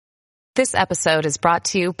This episode is brought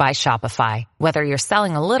to you by Shopify. Whether you're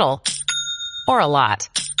selling a little or a lot,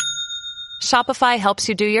 Shopify helps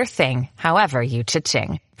you do your thing, however you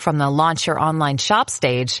cha-ching. From the launch your online shop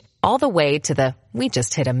stage, all the way to the we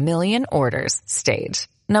just hit 1 million orders stage.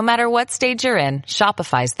 No matter what stage you're in,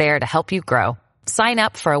 Shopify's there to help you grow. Sign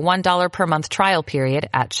up for a $1 per month trial period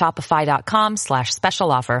at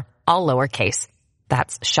shopify.com/special offer, all lowercase.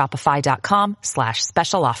 That's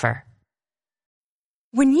shopify.com/special offer.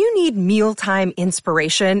 When you need mealtime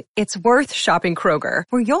inspiration, it's worth shopping Kroger,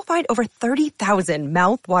 where you'll find over 30,000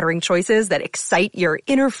 mouth-watering choices that excite your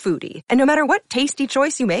inner foodie. And no matter what tasty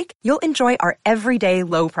choice you make, you'll enjoy our everyday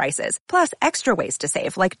low prices, plus extra ways to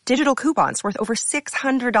save, like digital coupons worth over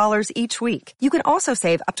 $600 each week. You can also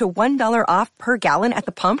save up to $1 off per gallon at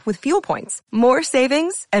the pump with fuel points. More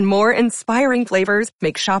savings and more inspiring flavors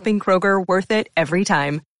make shopping Kroger worth it every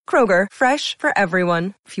time. Kroger, fresh for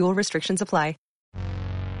everyone. Fuel restrictions apply.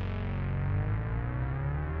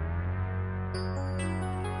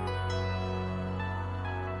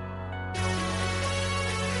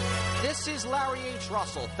 This is Larry H.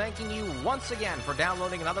 Russell thanking you once again for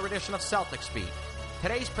downloading another edition of Celtics Beat.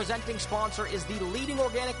 Today's presenting sponsor is the leading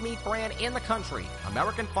organic meat brand in the country,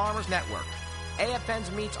 American Farmers Network.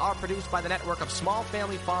 AFN's meats are produced by the network of small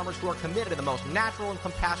family farmers who are committed to the most natural and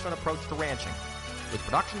compassionate approach to ranching. With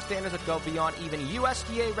production standards that go beyond even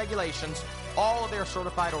USDA regulations, all of their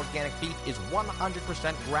certified organic beef is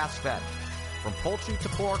 100% grass-fed. From poultry to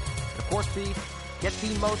pork to course beef, get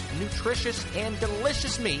the most nutritious and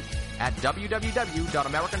delicious meat at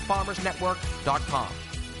www.americanfarmersnetwork.com.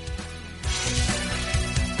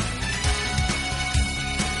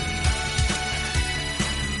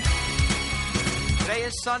 Today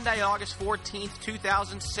is Sunday, August 14th,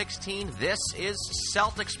 2016. This is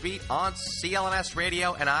Celtics Beat on CLNS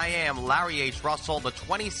Radio, and I am Larry H. Russell. The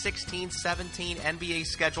 2016-17 NBA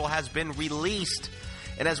schedule has been released.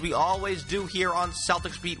 And as we always do here on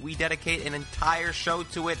Celtics Beat, we dedicate an entire show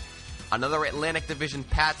to it. Another Atlantic Division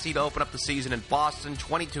patsy to open up the season in Boston,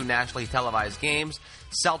 22 nationally televised games.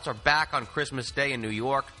 Celts are back on Christmas Day in New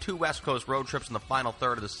York, 2 West Coast road trips in the final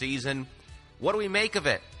third of the season. What do we make of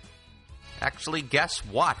it? Actually, guess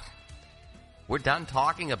what? We're done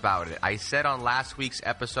talking about it. I said on last week's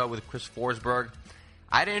episode with Chris Forsberg,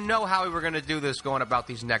 I didn't know how we were going to do this going about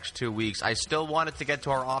these next 2 weeks. I still wanted to get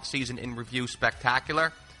to our off-season in review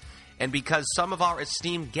spectacular. And because some of our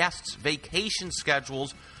esteemed guests' vacation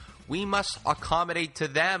schedules, we must accommodate to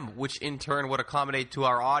them, which in turn would accommodate to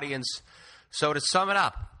our audience. So to sum it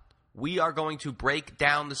up, we are going to break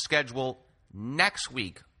down the schedule next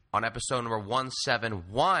week on episode number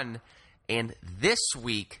 171. And this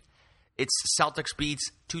week, it's Celtics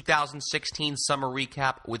Beats 2016 Summer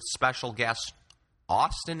Recap with special guest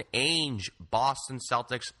Austin Ainge, Boston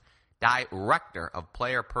Celtics Director of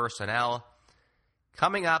Player Personnel.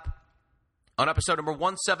 Coming up on episode number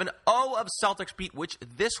 170 of Celtics Beat, which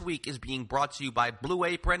this week is being brought to you by Blue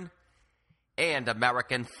Apron and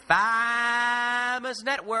American Farmers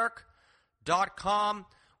Network.com.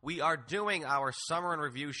 We are doing our summer in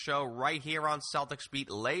review show right here on Celtics Beat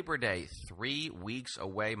Labor Day, 3 weeks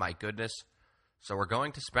away, my goodness. So we're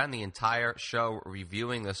going to spend the entire show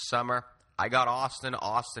reviewing this summer. I got Austin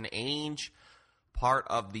Ainge, part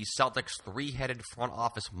of the Celtics' three-headed front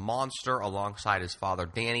office monster alongside his father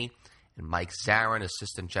Danny, and Mike Zarin,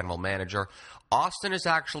 assistant general manager. Austin is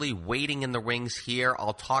actually waiting in the wings here.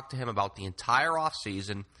 I'll talk to him about the entire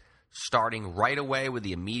offseason, starting right away with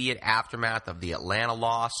the immediate aftermath of the Atlanta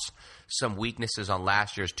loss, some weaknesses on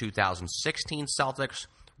last year's 2016 Celtics,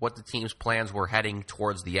 what the team's plans were heading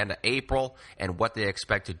towards the end of April, and what they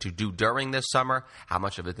expected to do during this summer, how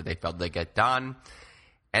much of it did they felt they get done.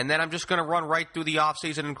 And then I'm just going to run right through the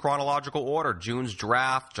offseason in chronological order. June's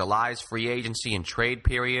draft, July's free agency and trade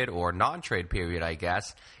period, or non-trade period, I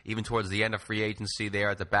guess, even towards the end of free agency there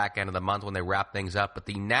at the back end of the month when they wrap things up. But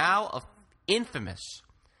the now infamous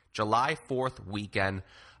July 4th weekend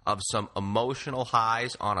of some emotional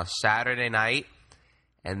highs on a Saturday night,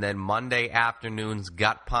 and then Monday afternoon's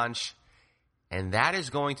gut punch. And that is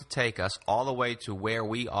going to take us all the way to where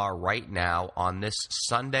we are right now on this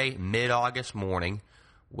Sunday, mid-August morning,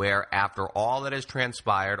 where after all that has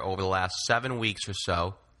transpired over the last 7 weeks or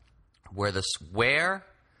so, where the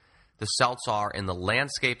Celts are in the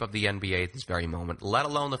landscape of the NBA at this very moment, let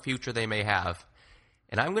alone the future they may have.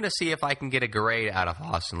 And I'm going to see if I can get a grade out of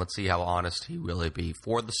Austin. Let's see how honest he will be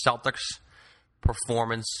for the Celtics'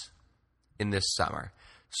 performance in this summer.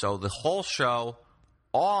 So the whole show,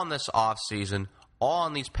 all in this offseason, all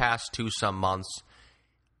in these past 2-some months.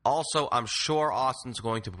 Also, I'm sure Austin's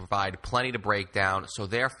going to provide plenty to break down. So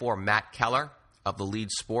therefore, Matt Keller of the Lead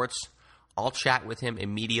Sports I'll chat with him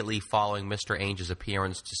immediately following Mr. Ainge's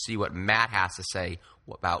appearance to see what Matt has to say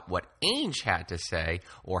about what Ainge had to say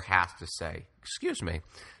or has to say. Excuse me.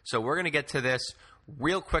 So we're going to get to this.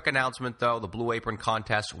 Real quick announcement, though. The Blue Apron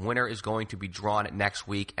Contest winner is going to be drawn next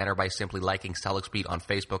week. Enter by simply liking Celtics Beat on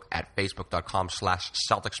Facebook at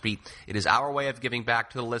facebook.com/Celtics Beat. It is our way of giving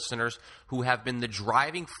back to the listeners who have been the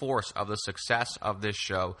driving force of the success of this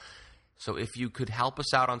show. So if you could help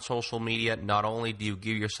us out on social media, not only do you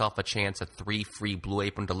give yourself a chance at 3 free Blue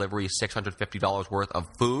Apron deliveries, $650 worth of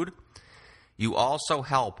food, you also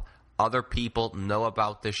help other people know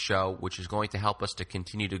about this show, which is going to help us to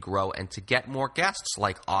continue to grow and to get more guests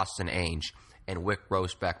like Austin Ainge and Wick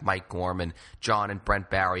Rosbeck, Mike Gorman, John and Brent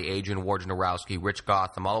Barry, Adrian Wojnarowski, Rich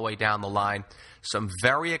Gotham, all the way down the line. Some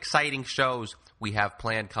very exciting shows we have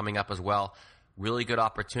planned coming up as well. Really good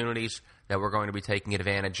opportunities that we're going to be taking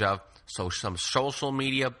advantage of. So some social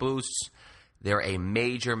media boosts, they're a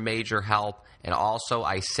major, major help. And also,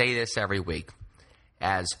 I say this every week,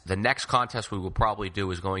 as the next contest we will probably do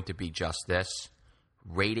is going to be just this.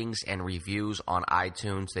 Ratings and reviews on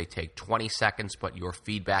iTunes. They take 20 seconds, but your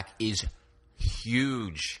feedback is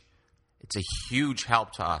huge. It's a huge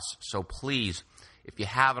help to us. So please, if you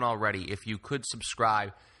haven't already, if you could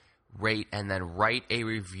subscribe, rate, and then write a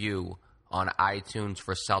review on iTunes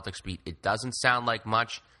for Celtics Beat. It doesn't sound like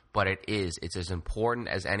much, but it is. It's as important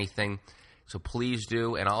as anything. So please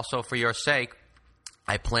do. And also for your sake,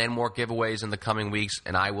 I plan more giveaways in the coming weeks,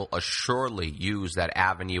 and I will assuredly use that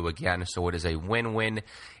avenue again. So it is a win-win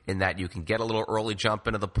in that you can get a little early jump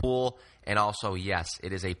into the pool. And also, yes,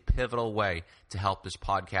 it is a pivotal way to help this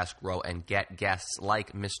podcast grow and get guests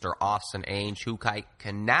like Mr. Austin Ainge, who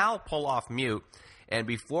can now pull off mute. And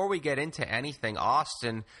before we get into anything,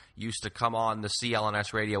 Austin used to come on the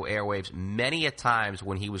CLNS radio airwaves many a times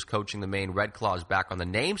when he was coaching the Maine Red Claws back on the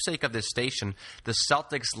namesake of this station, the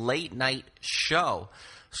Celtics Late Night Show.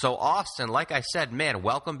 So, Austin, like I said, man,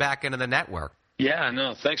 welcome back into the network. Yeah,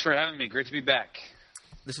 no, thanks for having me. Great to be back.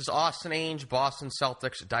 This is Austin Ainge, Boston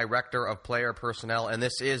Celtics Director of Player Personnel, and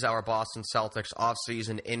this is our Boston Celtics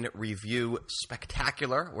Offseason in Review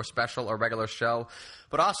spectacular or special or regular show.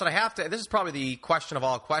 But Austin, this is probably the question of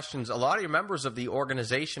all questions. A lot of your members of the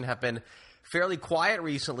organization have been fairly quiet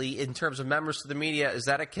recently in terms of members to the media. Is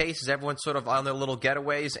that a case? Is everyone sort of on their little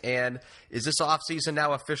getaways? And is this offseason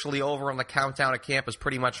now officially over and the countdown at camp is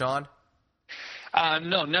pretty much on?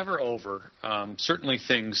 No, never over. Certainly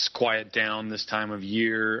things quiet down this time of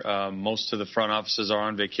year. Most of the front offices are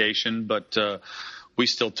on vacation, but we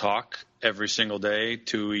still talk every single day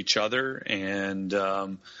to each other. And,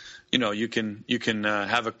 you can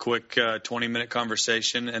have a quick 20-minute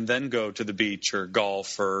conversation and then go to the beach or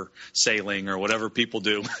golf or sailing or whatever people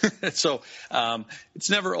do. So it's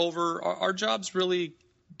never over. Our jobs really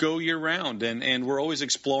go year round, and we're always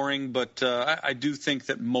exploring, but I do think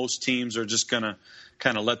that most teams are just going to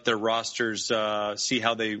kind of let their rosters see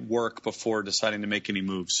how they work before deciding to make any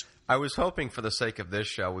moves. I was hoping for the sake of this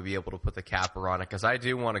show we'd be able to put the capper on it, because I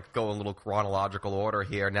do want to go in a little chronological order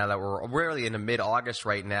here now that we're really into mid-August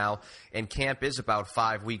right now, and camp is about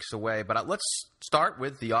 5 weeks away. But let's start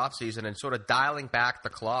with the offseason and sort of dialing back the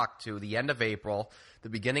clock to the end of April, the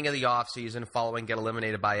beginning of the offseason, following get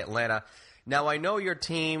eliminated by Atlanta. Now, I know your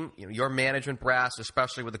team, your management brass,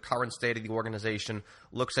 especially with the current state of the organization,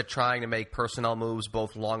 looks at trying to make personnel moves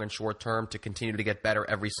both long and short term to continue to get better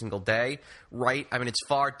every single day, right? I mean, it's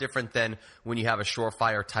far different than when you have a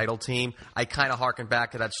surefire title team. I kind of harken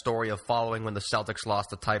back to that story of following when the Celtics lost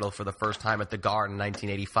the title for the first time at the Garden in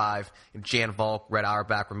 1985. Jan Volk, Red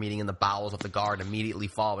Auerbach were meeting in the bowels of the Garden immediately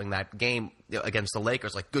following that game against the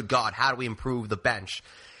Lakers. Like, good God, how do we improve the bench?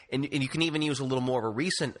 And you can even use a little more of a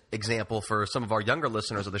recent example for some of our younger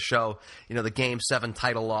listeners of the show. The Game 7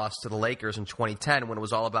 title loss to the Lakers in 2010 when it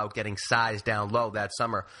was all about getting size down low that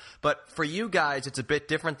summer. But for you guys, it's a bit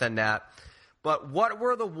different than that. But what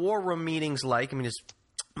were the war room meetings like? I mean, as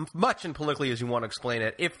much and politically as you want to explain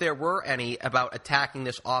it, if there were any, about attacking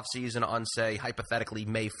this offseason on, say, hypothetically,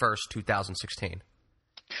 May 1st, 2016?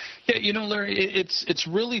 Yeah, Larry, it's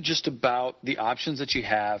really just about the options that you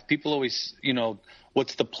have. People always,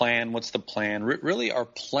 what's the plan? What's the plan? Really, our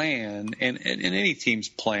plan, and any team's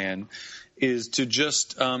plan, is to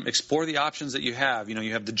just explore the options that you have.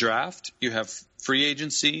 You have the draft, you have free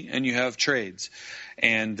agency, and you have trades.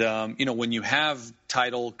 And, when you have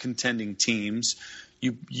title contending teams,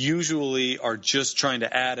 you usually are just trying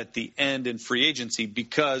to add at the end in free agency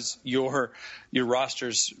because your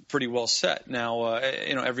roster's pretty well set. Now,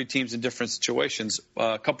 every team's in different situations.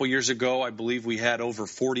 A couple years ago, I believe we had over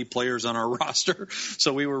 40 players on our roster,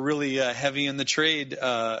 so we were really heavy in the trade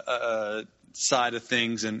side of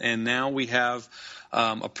things, and now we have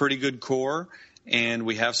a pretty good core. And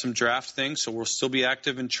we have some draft things, so we'll still be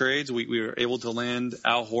active in trades. We were able to land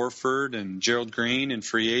Al Horford and Gerald Green in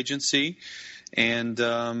free agency, and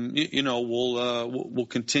we'll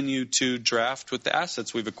continue to draft with the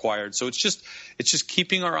assets we've acquired. So it's just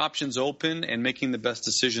keeping our options open and making the best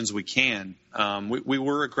decisions we can. We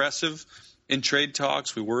were aggressive in trade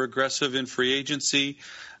talks. We were aggressive in free agency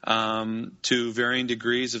to varying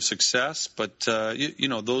degrees of success, but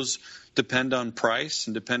those depend on price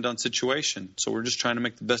and depend on situation. So we're just trying to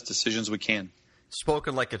make the best decisions we can.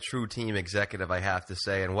 Spoken like a true team executive, I have to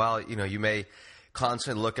say. And while you may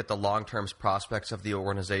constantly look at the long-term prospects of the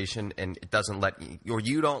organization, and it doesn't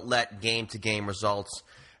you don't let game-to-game results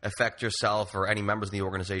affect yourself or any members of the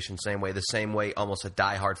organization the same way almost a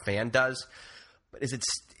diehard fan does. But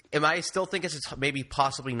am I still think it's maybe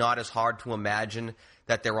possibly not as hard to imagine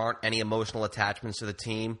that there aren't any emotional attachments to the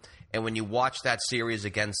team? And when you watch that series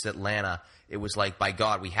against Atlanta, it was like, by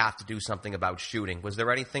God, we have to do something about shooting. Was there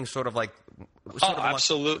anything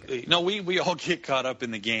absolutely. No, we all get caught up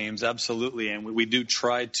in the games, absolutely. And we do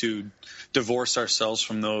try to divorce ourselves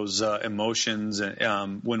from those emotions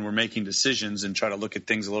when we're making decisions and try to look at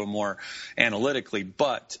things a little more analytically.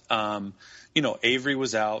 But, Avery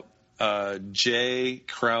was out. Jay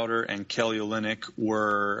Crowder and Kelly Olynyk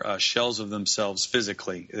were shells of themselves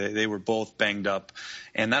physically. They were both banged up,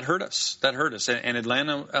 and that hurt us. And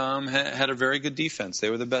Atlanta had a very good defense. They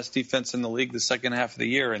were the best defense in the league the second half of the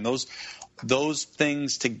year, and those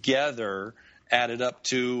things together added up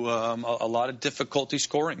to a lot of difficulty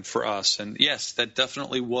scoring for us. And yes, that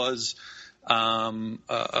definitely was in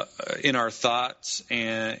our thoughts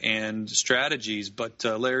and strategies. But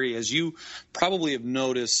Larry, as you probably have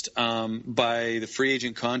noticed by the free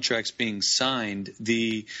agent contracts being signed, as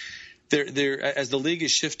the league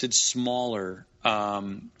has shifted smaller,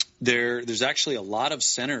 there's actually a lot of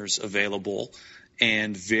centers available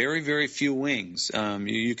and very, very few wings.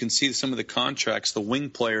 You can see some of the contracts the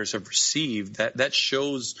wing players have received. That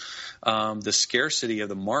shows the scarcity of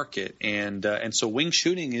the market, and so wing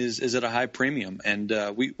shooting is at a high premium. And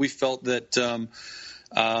we felt that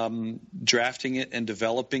drafting it and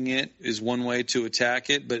developing it is one way to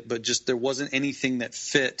attack it, but just there wasn't anything that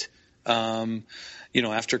fit.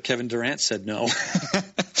 After Kevin Durant said no,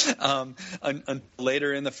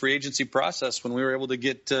 later in the free agency process when we were able to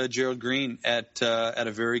get Gerald Green at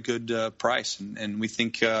a very good price, and we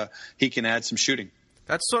think he can add some shooting.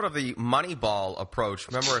 That's sort of the Moneyball approach.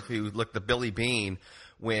 Remember, if you look at Billy Beane,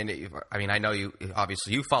 I know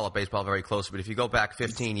you follow baseball very closely, but if you go back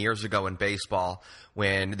 15 years ago in baseball,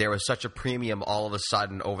 when there was such a premium all of a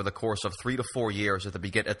sudden over the course of 3 to 4 years at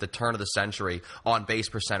the turn of the century, on-base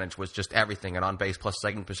percentage was just everything, and on-base plus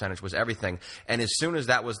slugging percentage was everything. And as soon as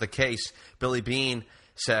that was the case, Billy Beane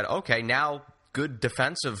said, okay, now good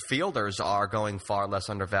defensive fielders are going far less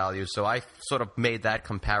undervalued. So I sort of made that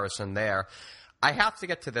comparison there. I have to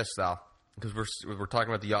get to this, though, because we're talking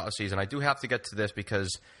about the offseason. I do have to get to this because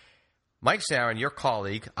Mike Zarin, your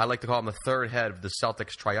colleague, I like to call him the third head of the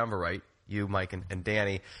Celtics triumvirate, you, Mike, and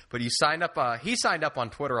Danny, but he signed up on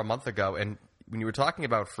Twitter a month ago, and when you were talking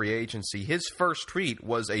about free agency, his first tweet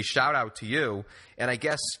was a shout-out to you, and I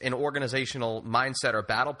guess an organizational mindset or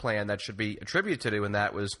battle plan that should be attributed to you, and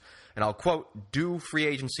that was, and I'll quote, do free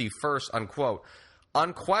agency first, unquote.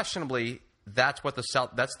 Unquestionably, that's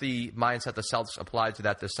the mindset the Celtics applied to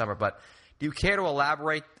that this summer. But do you care to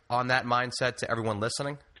elaborate on that mindset to everyone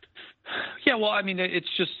listening? Yeah, well, I mean, it's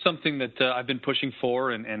just something that I've been pushing for,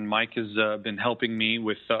 and Mike has been helping me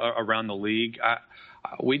with around the league.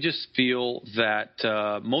 We just feel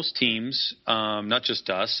that most teams, not just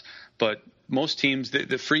us, but most teams,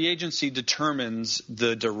 the free agency determines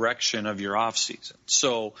the direction of your offseason.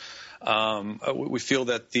 So we feel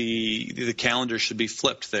that the calendar should be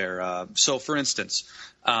flipped there. So, for instance,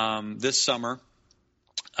 this summer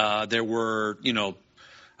there were,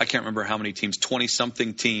 I can't remember how many teams,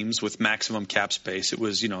 20-something teams with maximum cap space. It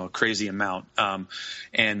was, a crazy amount.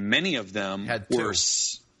 And many of them were –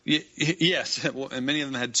 yes, and many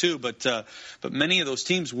of them had two, but many of those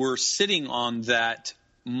teams were sitting on that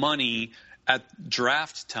money at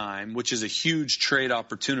draft time, which is a huge trade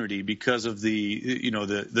opportunity because of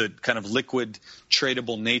the kind of liquid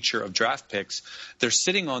tradable nature of draft picks. They're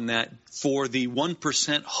sitting on that for the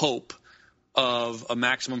 1% hope of a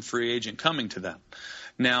maximum free agent coming to them.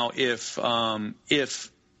 Now, if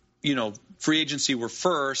free agency were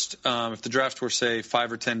first, if the draft were, say,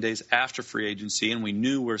 5 or 10 days after free agency, and we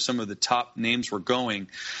knew where some of the top names were going,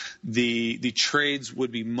 the trades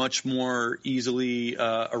would be much more easily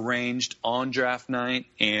arranged on draft night,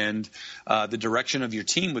 and the direction of your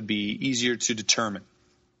team would be easier to determine.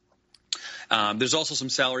 There's also some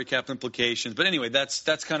salary cap implications. But anyway,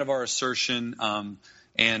 that's kind of our assertion.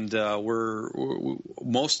 And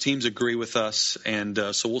most teams agree with us. And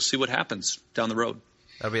so we'll see what happens down the road.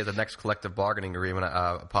 That'll be at the next collective bargaining agreement,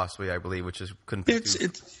 possibly, I believe, which is couldn't be.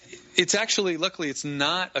 It's actually, luckily, it's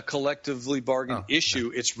not a collectively bargained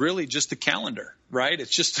issue. Yeah. It's really just the calendar, right?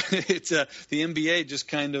 It's just the NBA just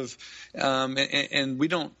kind of, and we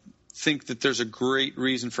don't think that there's a great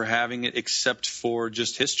reason for having it except for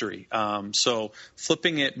just history. So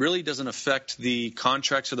flipping it really doesn't affect the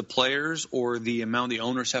contracts of the players or the amount the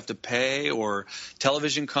owners have to pay or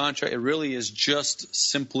television contract. It really is just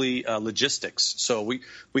simply logistics. So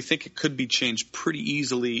we think it could be changed pretty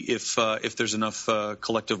easily if there's enough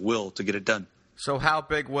collective will to get it done. So how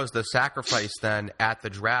big was the sacrifice then at the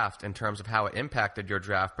draft in terms of how it impacted your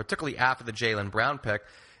draft, particularly after the Jaylen Brown pick?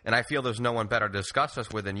 And I feel there's no one better to discuss this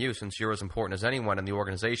with than you, since you're as important as anyone in the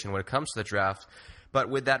organization when it comes to the draft. But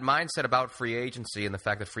with that mindset about free agency and the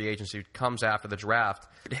fact that free agency comes after the draft,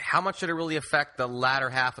 how much did it really affect the latter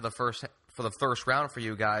half of the first round for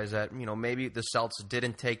you guys? That maybe the Celtics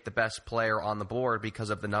didn't take the best player on the board because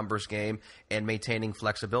of the numbers game and maintaining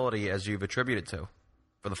flexibility, as you've attributed to,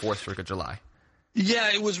 for the 4th week of July.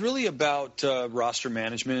 Yeah, it was really about roster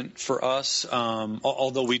management for us,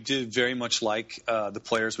 although we did very much like the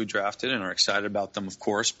players we drafted and are excited about them, of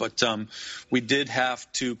course. But we did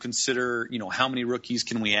have to consider, how many rookies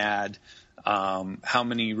can we add? How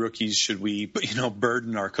many rookies should we,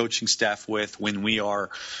 burden our coaching staff with when we are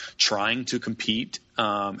trying to compete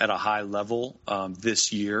at a high level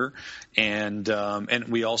this year? And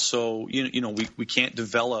we also, we can't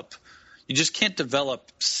develop. You just can't develop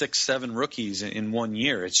 6-7 rookies in 1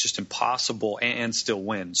 year. It's just impossible and still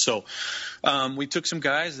win. So we took some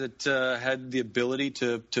guys that had the ability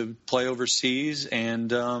to play overseas,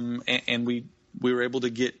 and we were able to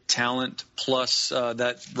get talent plus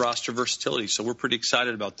that roster versatility. So we're pretty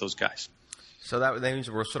excited about those guys. So that means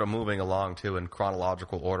we're sort of moving along, too, in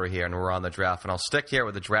chronological order here, and we're on the draft. And I'll stick here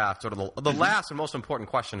with the draft, sort of the last and most important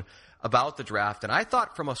question about the draft. And I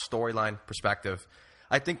thought from a storyline perspective,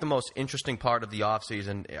 I think the most interesting part of the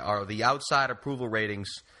offseason are the outside approval ratings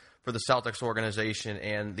for the Celtics organization.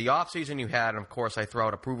 And the offseason you had, and of course I throw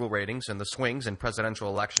out approval ratings and the swings in presidential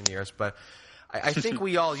election years, but I think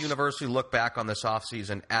we all universally look back on this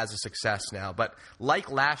offseason as a success now. But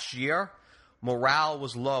like last year, morale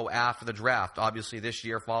was low after the draft. Obviously this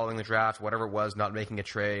year following the draft, whatever it was, not making a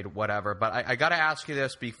trade, whatever. But I got to ask you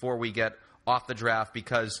this before we get off the draft,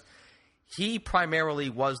 because he primarily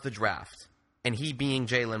was the draft. And he being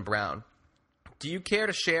Jaylen Brown. Do you care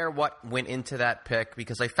to share what went into that pick?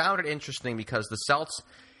 Because I found it interesting because the Celts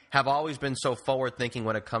have always been so forward-thinking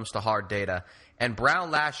when it comes to hard data. And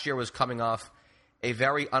Brown last year was coming off a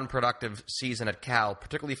very unproductive season at Cal,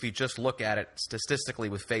 particularly if you just look at it statistically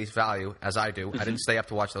with face value, as I do. I didn't stay up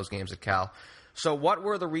to watch those games at Cal. So what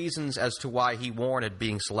were the reasons as to why he warranted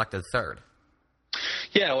being selected third?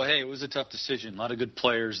 Yeah, well, hey, it was a tough decision. A lot of good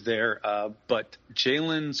players there. But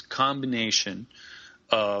Jaylen's combination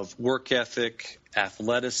of work ethic,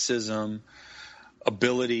 athleticism,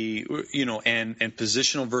 ability, and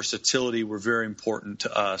positional versatility were very important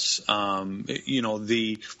to us.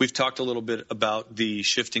 We've talked a little bit about the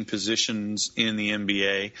shifting positions in the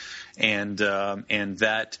NBA, and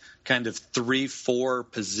that kind of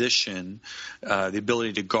 3-4 position, the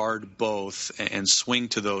ability to guard both and swing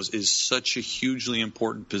to those is such a hugely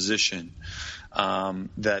important position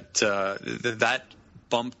that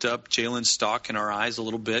bumped up Jaylen's stock in our eyes a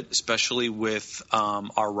little bit, especially with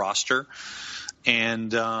our roster.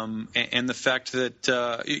 And the fact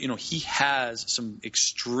that he has some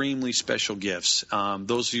extremely special gifts.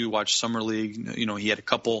 Those of you who watch Summer League, he had a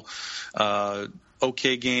couple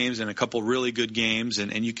okay games and a couple really good games,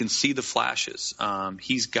 and you can see the flashes.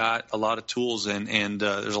 He's got a lot of tools, and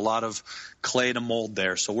there's a lot of clay to mold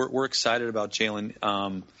there. So we're excited about Jaylen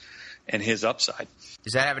and his upside.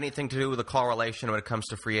 Does that have anything to do with the correlation when it comes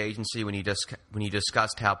to free agency when you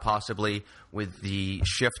discussed how possibly with the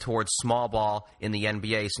shift towards small ball in the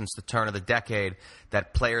NBA since the turn of the decade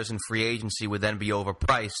that players in free agency would then be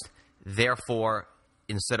overpriced, therefore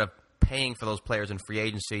instead of paying for those players in free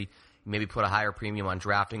agency, maybe put a higher premium on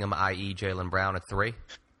drafting them, i.e. Jaylen Brown at 3?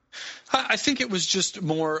 I think it was just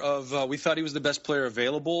more of we thought he was the best player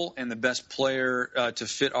available and the best player to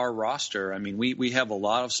fit our roster. I mean, we have a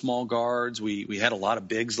lot of small guards. We had a lot of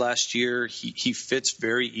bigs last year. He fits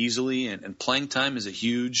very easily, and playing time is a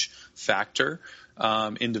huge factor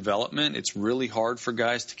in development. It's really hard for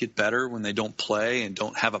guys to get better when they don't play and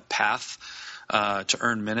don't have a path to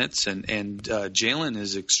earn minutes. And Jaylen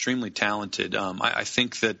is extremely talented. I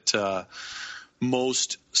think that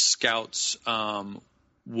most scouts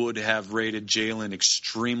would have rated Jalen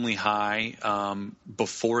extremely high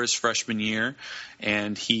before his freshman year,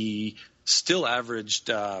 and he still averaged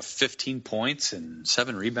 15 points and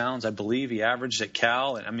 7 rebounds, I believe he averaged at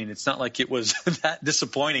Cal. And I mean, it's not like it was that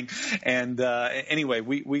disappointing. And anyway,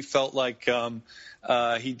 we felt like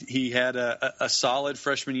he had a solid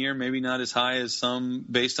freshman year, maybe not as high as some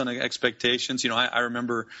based on expectations. I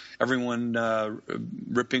remember everyone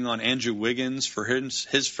ripping on Andrew Wiggins for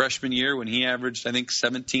his freshman year when he averaged, I think,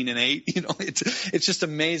 17 and 8. It's just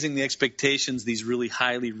amazing the expectations these really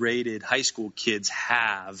highly rated high school kids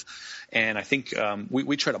have. And I think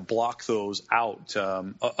we try to block those out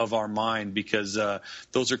of our mind because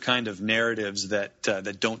those are kind of narratives that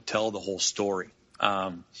don't tell the whole story.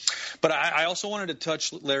 But I also wanted to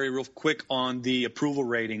touch, Larry, real quick on the approval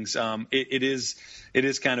ratings. It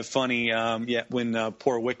is kind of funny. When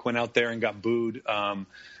poor Wick went out there and got booed on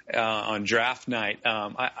draft night.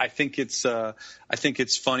 I think it's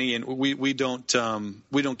funny, and we don't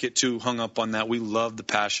get too hung up on that. We love the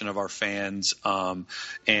passion of our fans,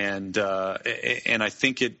 and I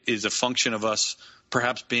think it is a function of us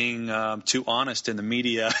perhaps being too honest in the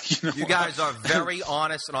media. You guys are very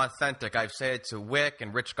honest and authentic. I've said it to Wick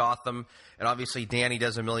and Rich Gotham, and obviously Danny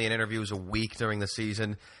does a million interviews a week during the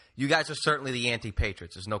season. You guys are certainly the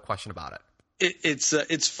anti-Patriots. There's no question about it.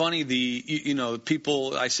 It's funny,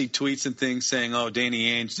 people, I see tweets and things saying, oh,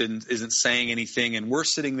 Danny Ainge isn't saying anything, and we're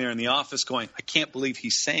sitting there in the office going, I can't believe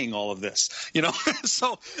he's saying all of this,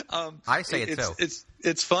 So I say it too.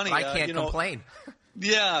 It's funny. But I can't complain.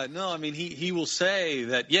 Yeah, no, I mean, he will say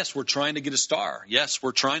that, yes, we're trying to get a star. Yes,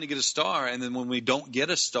 we're trying to get a star. And then when we don't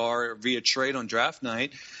get a star via trade on draft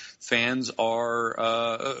night, fans are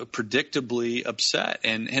predictably upset.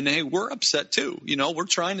 And hey, we're upset too. We're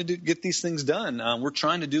trying to get these things done. We're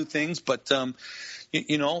trying to do things, but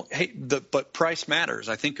but price matters.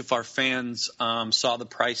 I think if our fans saw the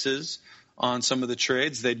prices on some of the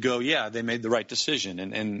trades, they'd go, yeah, they made the right decision.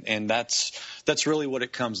 And that's really what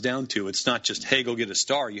it comes down to. It's not just, hey, go get a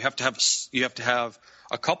star. You have to have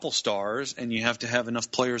a couple stars, and you have to have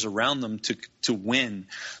enough players around them to win.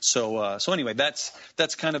 So anyway, that's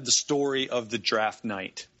kind of the story of the draft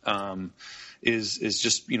night. Is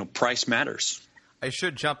just, price matters. I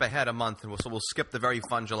should jump ahead a month, and so we'll skip the very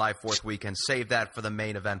fun July 4th weekend, save that for the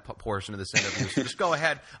main event portion of this interview. So just go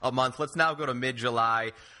ahead a month. Let's now go to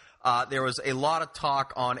mid-July. There was a lot of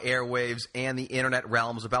talk on airwaves and the internet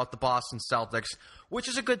realms about the Boston Celtics, which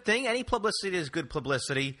is a good thing. Any publicity is good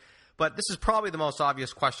publicity. But this is probably the most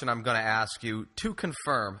obvious question I'm going to ask you. To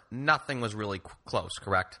confirm, nothing was really close,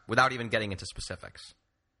 correct? Without even getting into specifics.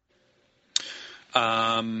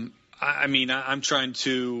 I'm trying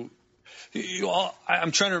to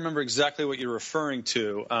remember exactly what you're referring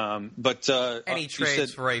to. But any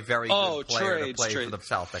trades for a very good player to play for the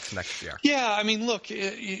Celtics next year? Yeah, I mean, look,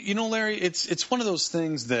 Larry, it's one of those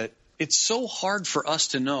things that it's so hard for us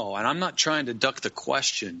to know, and I'm not trying to duck the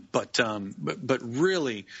question, but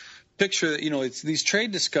really picture that, these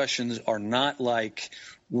trade discussions are not like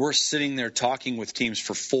we're sitting there talking with teams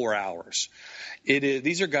for 4 hours.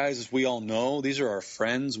 These are guys, as we all know, these are our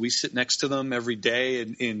friends. We sit next to them every day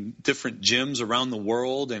in different gyms around the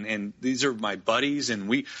world, and these are my buddies, and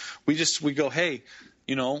we go, hey,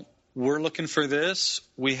 we're looking for this.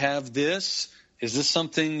 We have this. Is this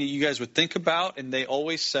something that you guys would think about? And they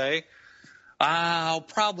always say,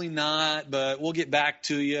 probably not, but we'll get back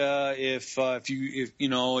to you if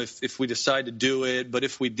we decide to do it. But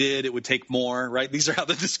if we did, it would take more, right? These are how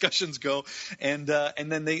the discussions go, and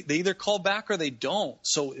then they either call back or they don't.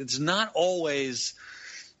 So it's not always,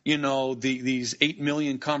 these 8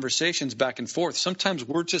 million conversations back and forth. Sometimes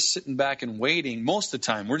we're just sitting back and waiting. Most of the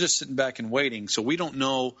time, we're just sitting back and waiting. So we don't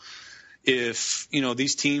know if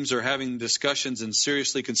these teams are having discussions and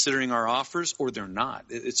seriously considering our offers, or they're not.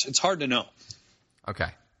 It's hard to know. Okay,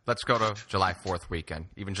 let's go to July 4th weekend.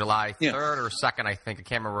 Even July 3rd or 2nd, I think. I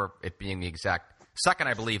can't remember it being the exact 2nd.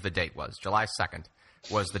 I believe the date was July 2nd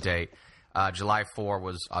was the date. July 4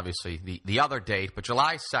 was obviously the other date, but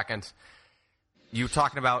July 2nd, you were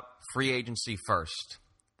talking about free agency first.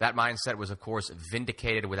 That mindset was, of course,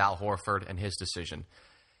 vindicated with Al Horford and his decision.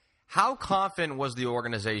 How confident was the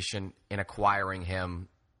organization in acquiring him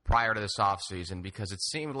prior to this offseason? Because it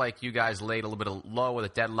seemed like you guys laid a little bit low with a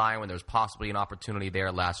deadline when there was possibly an opportunity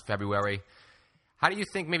there last February. How do you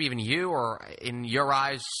think maybe even you, or in your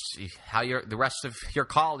eyes, how the rest of your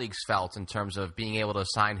colleagues felt in terms of being able to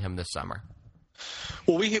sign him this summer?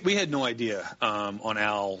 Well, we had no idea on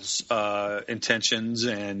Al's intentions,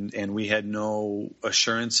 and we had no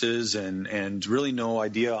assurances, and really no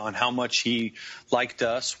idea on how much he liked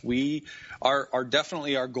us.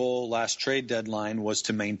 Definitely our goal last trade deadline was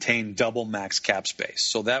to maintain double max cap space.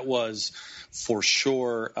 So that was for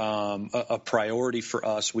sure a priority for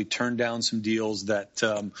us. We turned down some deals that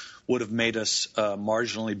would have made us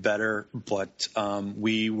marginally better, but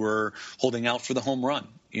we were holding out for the home run.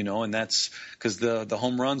 And that's because the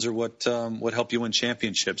home runs are what help you win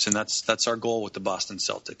championships, and that's our goal with the Boston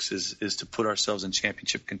Celtics is to put ourselves in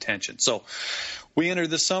championship contention. So we entered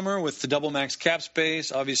the summer with the double max cap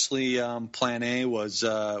space. Obviously, Plan A was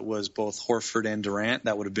both Horford and Durant.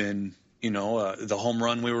 That would have been the home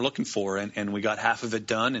run we were looking for, and we got half of it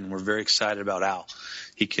done, and we're very excited about Al.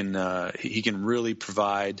 He can really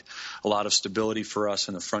provide a lot of stability for us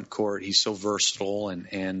in the front court. He's so versatile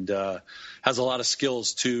and has a lot of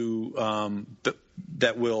skills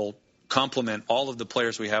that will complement all of the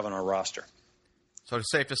players we have on our roster. So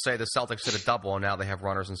it's safe to say the Celtics did a double, and now they have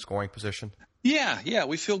runners in scoring position? Yeah,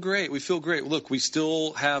 we feel great. Look, we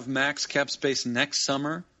still have max cap space next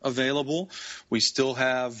summer available. We still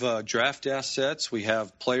have draft assets. We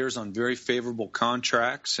have players on very favorable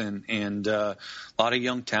contracts and a lot of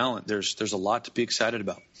young talent. There's a lot to be excited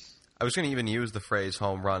about. I was going to even use the phrase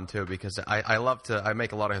home run, too, because I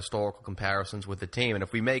make a lot of historical comparisons with the team. And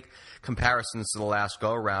if we make comparisons to the last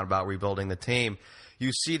go-around about rebuilding the team,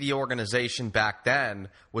 you see the organization back then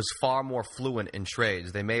was far more fluent in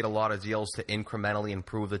trades. They made a lot of deals to incrementally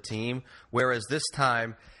improve the team, whereas this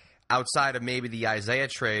time, outside of maybe the Isaiah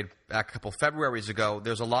trade back a couple Februaries ago,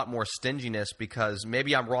 there's a lot more stinginess because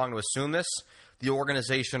maybe I'm wrong to assume this. The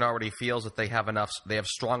organization already feels that they have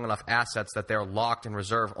strong enough assets that they're locked in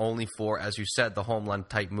reserve only for, as you said, the home run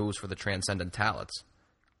type moves for the transcendent talents.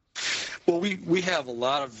 Well, we have a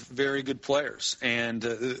lot of very good players,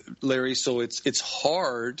 and Larry, so it's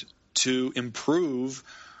hard to improve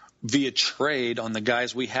via trade on the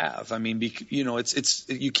guys we have. I mean, it's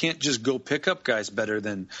you can't just go pick up guys better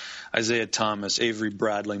than Isaiah Thomas, Avery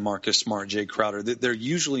Bradley, Marcus Smart, Jay Crowder. They're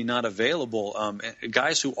usually not available.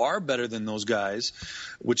 Guys who are better than those guys,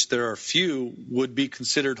 which there are few, would be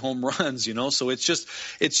considered home runs. So it's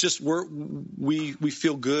just we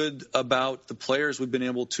feel good about the players we've been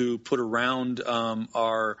able to put around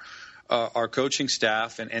our coaching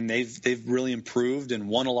staff, and they've really improved and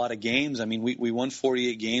won a lot of games. I mean, we won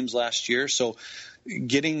 48 games last year, so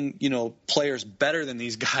getting players better than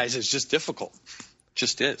these guys is just difficult.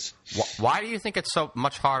 Just is. Why do you think it's so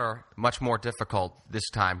much harder, much more difficult this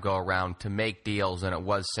time go around to make deals than it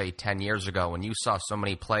was, say, 10 years ago when you saw so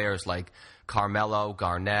many players like Carmelo,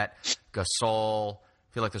 Garnett, Gasol?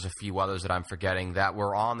 I feel like there's a few others that I'm forgetting that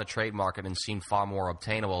were on the trade market and seemed far more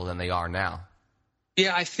obtainable than they are now.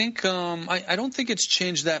 Yeah, I think I don't think it's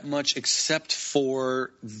changed that much except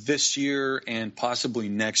for this year and possibly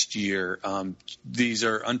next year. These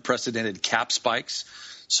are unprecedented cap spikes,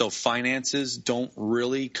 so finances don't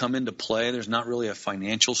really come into play. There's not really a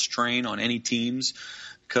financial strain on any teams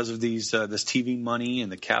because of this TV money and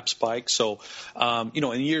the cap spike. So,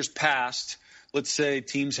 in years past, let's say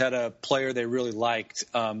teams had a player they really liked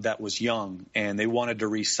that was young, and they wanted to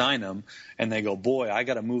re-sign him, and they go, boy, I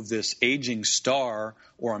got to move this aging star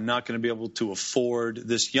or I'm not going to be able to afford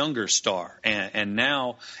this younger star. And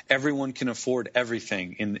now everyone can afford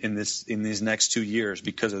everything in these next 2 years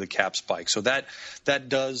because of the cap spike. So that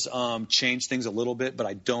does change things a little bit, but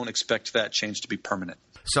I don't expect that change to be permanent.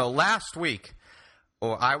 So last week,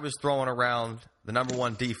 I was throwing around the number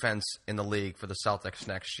one defense in the league for the Celtics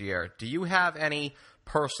next year. Do you have any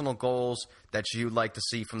personal goals that you'd like to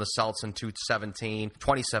see from the Celtics in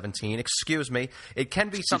 2017? Excuse me. It can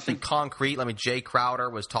be something concrete. Jay Crowder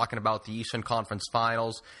was talking about the Eastern Conference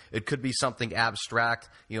Finals. It could be something abstract,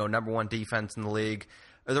 number one defense in the league.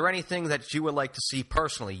 Are there anything that you would like to see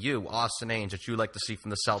personally, you, Austin Ainge, that you'd like to see from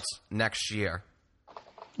the Celtics next year?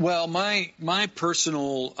 Well, my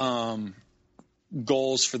personal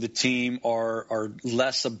goals for the team are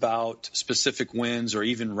less about specific wins or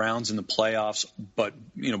even rounds in the playoffs, but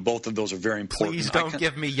both of those are very important. Please don't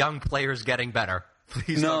give me young players getting better.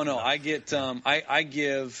 Please. No. I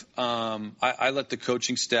let the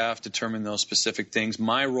coaching staff determine those specific things.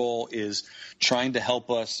 My role is trying to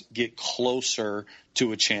help us get closer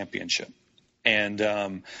to a championship. And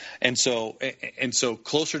so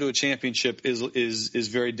closer to a championship is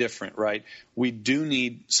very different, right? We do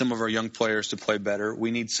need some of our young players to play better.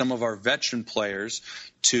 We need some of our veteran players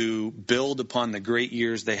to build upon the great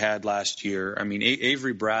years they had last year. I mean,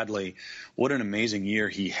 Avery Bradley, what an amazing year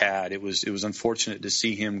he had. It was unfortunate to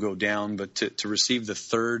see him go down, but to receive the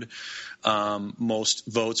third most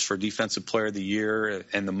votes for Defensive Player of the Year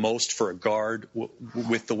and the most for a guard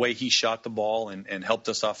with the way he shot the ball and helped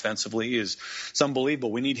us offensively is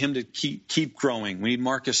unbelievable. We need him to keep growing. We need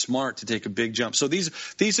Marcus Smart to take a big jump. So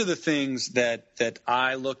these are the things that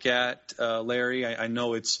I look at, Larry. I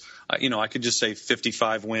know it's, I could just say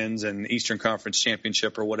 55 wins and Eastern Conference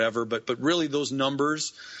Championship or whatever, but really those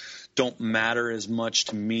numbers don't matter as much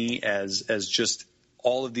to me as just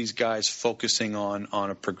all of these guys focusing on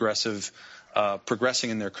a progressing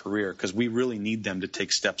in their career, because we really need them to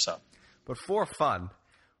take steps up. But for fun,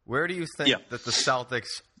 where do you think that the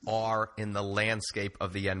Celtics are in the landscape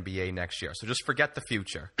of the NBA next year? So just forget the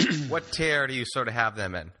future. What tier do you sort of have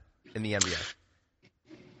them in the NBA?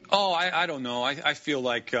 Oh, I don't know. I feel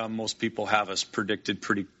like most people have us predicted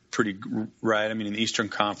pretty right. I mean, in the Eastern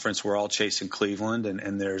Conference, we're all chasing Cleveland,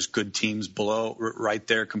 and there's good teams below right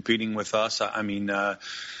there competing with us. I mean,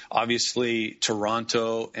 obviously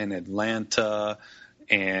Toronto and Atlanta,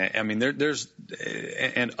 and I mean there's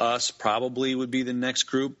and us probably would be the next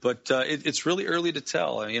group, but it's really early to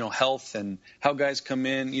tell. Health and how guys come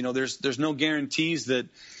in. There's no guarantees that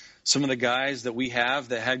some of the guys that we have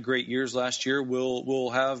that had great years last year will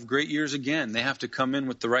have great years again. They have to come in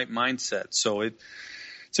with the right mindset. So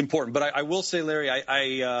it's important. But I will say, Larry,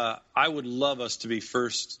 I would love us to be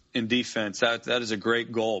first in defense. That is a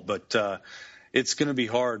great goal. But it's going to be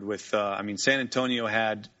hard with San Antonio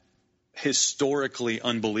had historically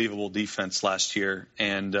unbelievable defense last year.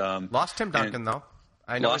 And lost Tim Duncan, though.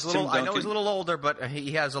 I know he's a little older, but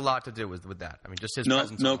he has a lot to do with that. I mean, just his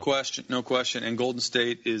presence. No question. And Golden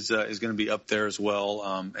State is going to be up there as well.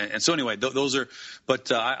 And so anyway, those are.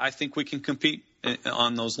 But I think we can compete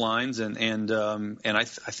on those lines, and I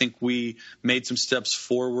think we made some steps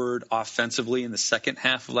forward offensively in the second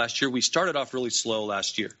half of last year. We started off really slow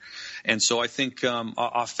last year, and so I think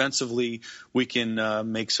offensively we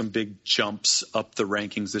can make some big jumps up the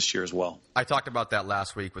rankings this year as well. I talked about that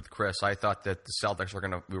last week with Chris. I thought that the Celtics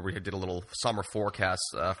we did a little summer forecast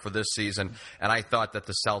for this season, and I thought that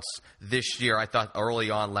the Celtics this year, I thought early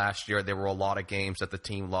on last year there were a lot of games that the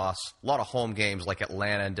team lost, a lot of home games like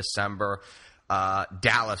Atlanta in December.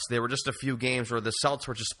 Dallas, there were just a few games where the Celtics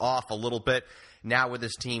were just off a little bit. Now with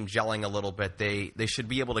this team gelling a little bit, they should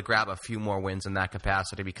be able to grab a few more wins in that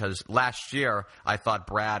capacity, because last year I thought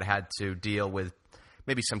Brad had to deal with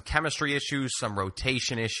maybe some chemistry issues, some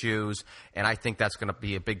rotation issues, and I think that's going to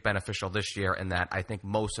be a big beneficial this year, in that I think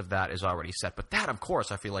most of that is already set. But that, of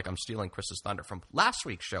course, I feel like I'm stealing Chris's thunder from last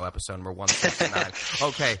week's show, episode number 169.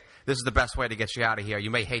 Okay, this is the best way to get you out of here. You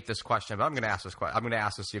may hate this question, but I'm going to ask this question. I'm going to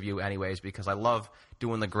ask this of you anyways, because I love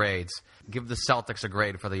doing the grades. Give the Celtics a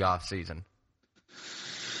grade for the offseason.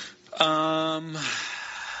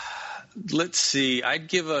 Let's see. I'd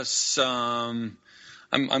give us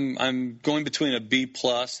I'm going between a B+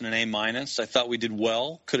 and an A-. I thought we did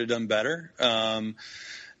well. Could have done better. So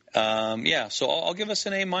I'll give us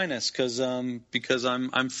an A- because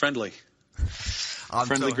I'm friendly. I'm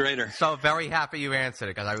friendly grader. So very happy you answered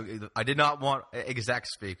it, because I did not want exec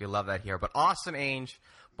speak. We love that here. But Austin Ainge,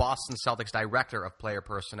 Boston Celtics Director of Player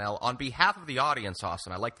Personnel, on behalf of the audience,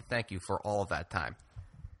 Austin, I'd like to thank you for all of that time.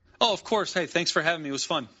 Oh, of course. Hey, thanks for having me. It was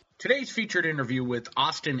fun. Today's featured interview with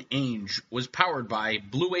Austin Ainge was powered by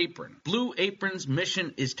Blue Apron. Blue Apron's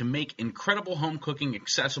mission is to make incredible home cooking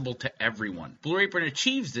accessible to everyone. Blue Apron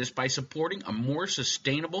achieves this by supporting a more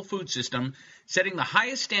sustainable food system, setting the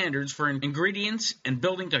highest standards for ingredients, and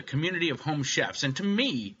building a community of home chefs. And to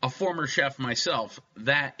me, a former chef myself,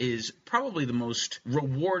 that is probably the most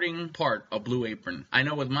rewarding part of Blue Apron. I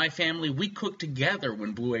know with my family, we cook together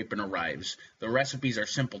when Blue Apron arrives. The recipes are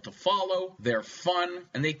simple to follow, they're fun,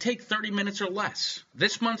 and they take 30 minutes or less.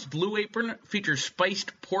 This month's Blue Apron features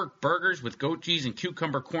spiced pork burgers with goat cheese and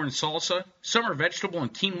cucumber corn salsa, summer vegetable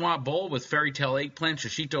and quinoa bowl with fairy tale eggplant,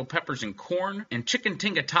 shishito peppers and corn, and chicken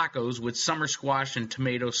tinga tacos with summer squash and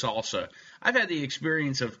tomato salsa. I've had the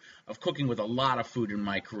experience of cooking with a lot of food in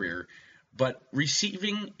my career, but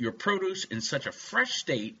receiving your produce in such a fresh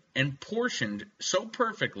state and portioned so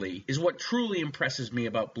perfectly is what truly impresses me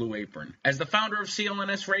about Blue Apron. As the founder of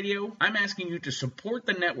CLNS Radio, I'm asking you to support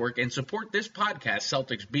the network and support this podcast,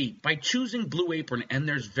 Celtics Beat, by choosing Blue Apron, and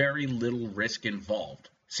there's very little risk involved.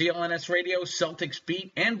 CLNS Radio, Celtics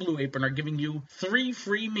Beat, and Blue Apron are giving you 3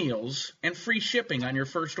 free meals and free shipping on your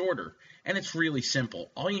first order. And it's really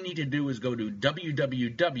simple. All you need to do is go to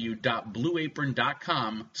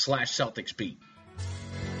www.blueapron.com/CelticsBeat.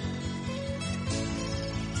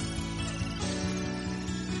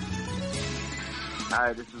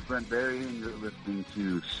 Hi, this is Brent Berry, and you're listening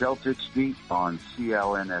to Celtics Beat on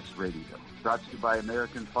CLNS Radio. Brought to you by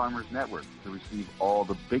American Farmers Network. To receive all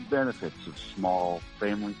the big benefits of small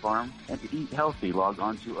family farms and to eat healthy, log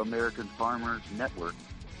on to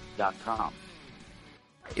AmericanFarmersNetwork.com.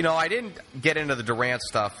 You know, I didn't get into the Durant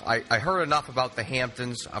stuff. I heard enough about the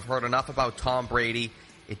Hamptons. I've heard enough about Tom Brady.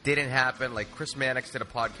 It didn't happen. Like Chris Mannix did a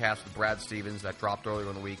podcast with Brad Stevens that dropped earlier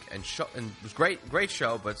in the week, and it was great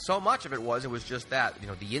show. But so much of it was just that, you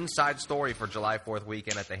know, the inside story for July 4th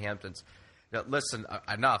weekend at the Hamptons. Now, listen,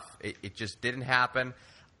 enough. It just didn't happen.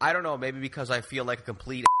 I don't know. Maybe because I feel like a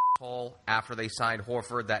complete asshole after they signed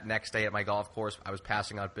Horford. That next day at my golf course, I was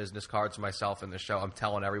passing out business cards to myself in the show. I'm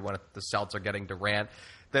telling everyone the Celts are getting Durant.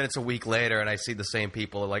 Then it's a week later, and I see the same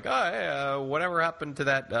people are like, "Oh, hey, whatever happened to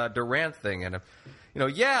that Durant thing?" And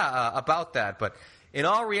about that. But in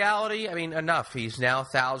all reality, I mean, enough. He's now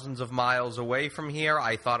thousands of miles away from here.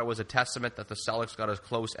 I thought it was a testament that the Celtics got as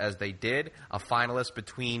close as they did, a finalist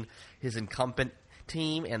between his incumbent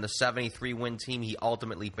team and the 73-win team he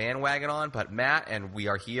ultimately bandwagoned on. But Matt, and we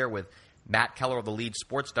are here with Matt Keller of The Lead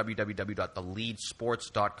Sports,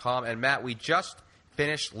 www.theleadsports.com. And Matt, we just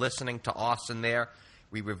finished listening to Austin there.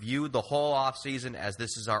 We reviewed the whole offseason, as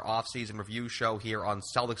this is our offseason review show here on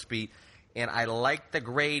Celtics Beat. And I liked the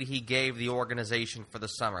grade he gave the organization for the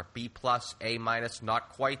summer. B+, A-, not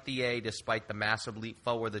quite the A, despite the massive leap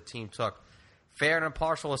forward the team took. Fair and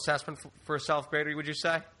impartial assessment for a self-grader, would you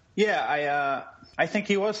say? Yeah, I think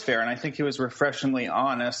he was fair, and I think he was refreshingly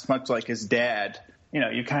honest, much like his dad. You know,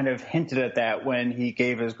 you kind of hinted at that when he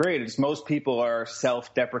gave his grades. Most people are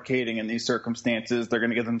self-deprecating in these circumstances. They're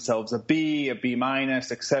going to give themselves a B, et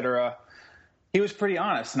cetera. He was pretty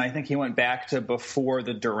honest, and I think he went back to before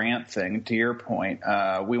the Durant thing, to your point.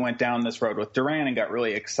 We went down this road with Durant and got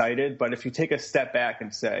really excited, but if you take a step back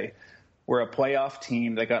and say, we're a playoff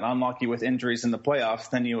team that got unlucky with injuries in the playoffs,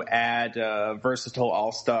 then you add a versatile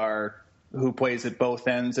all-star who plays at both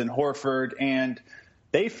ends in Horford, and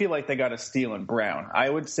they feel like they got a steal in Brown. I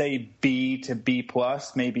would say B to B+,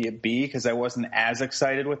 maybe a B, because I wasn't as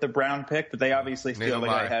excited with the Brown pick, but they obviously feel the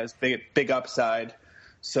guy has big upside.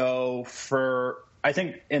 So I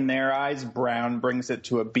think in their eyes, Brown brings it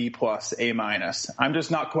to a B+, A-. I'm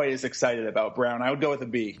just not quite as excited about Brown. I would go with a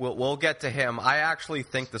B. We'll get to him. I actually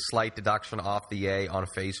think the slight deduction off the A on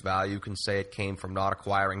face value can say it came from not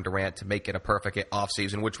acquiring Durant to make it a perfect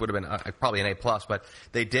offseason, which would have been probably an A+. But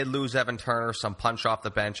they did lose Evan Turner, some punch off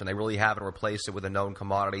the bench, and they really haven't replaced it with a known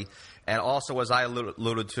commodity. And also, as I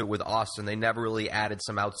alluded to with Austin, they never really added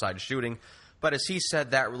some outside shooting. But as he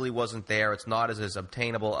said, that really wasn't there. It's not as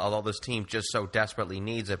obtainable, although this team just so desperately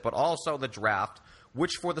needs it. But also the draft,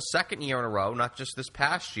 which for the second year in a row, not just this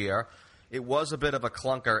past year, it was a bit of a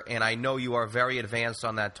clunker. And I know you are very advanced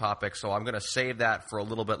on that topic, so I'm going to save that for a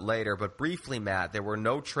little bit later. But briefly, Matt, there were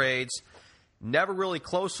no trades, never really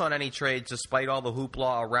close on any trades, despite all the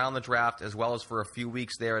hoopla around the draft, as well as for a few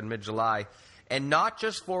weeks there in mid-July. And not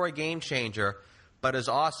just for a game changer, but as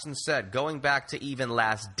Austin said, going back to even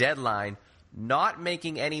last deadline, not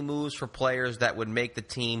making any moves for players that would make the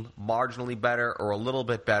team marginally better or a little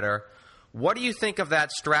bit better. What do you think of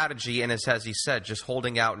that strategy? And as he said, just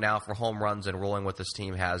holding out now for home runs and rolling what this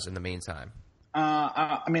team has in the meantime.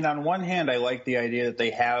 I mean, on one hand, I like the idea that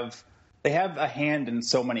they have a hand in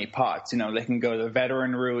so many pots. You know, they can go the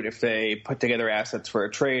veteran route if they put together assets for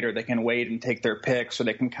a trade, or they can wait and take their picks, or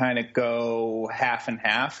they can kind of go half and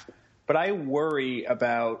half. But I worry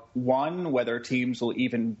about, one, whether teams will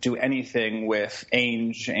even do anything with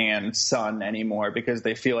Ainge and Son anymore because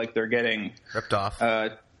they feel like they're getting ripped off.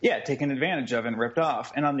 Taken advantage of and ripped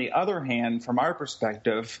off. And on the other hand, from our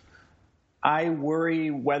perspective, I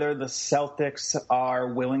worry whether the Celtics are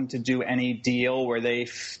willing to do any deal where they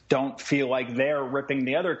don't feel like they're ripping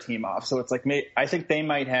the other team off. So it's like, I think they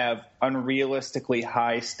might have unrealistically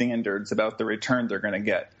high standards about the return they're going to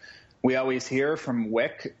get. We always hear from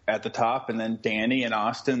Wick at the top and then Danny and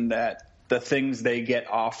Austin that the things they get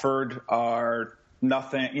offered are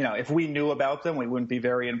nothing. You know, if we knew about them, we wouldn't be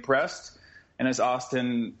very impressed. And as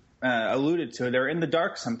Austin alluded to, they're in the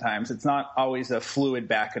dark sometimes. It's not always a fluid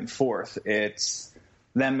back and forth. It's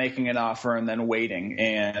them making an offer and then waiting.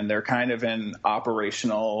 And they're kind of in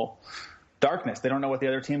operational darkness. They don't know what the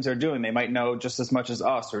other teams are doing. They might know just as much as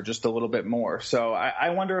us or just a little bit more. So I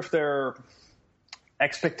wonder if they're –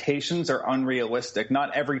 expectations are unrealistic.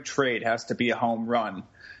 Not every trade has to be a home run,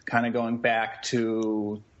 kind of going back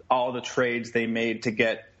to all the trades they made to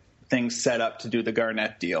get things set up to do the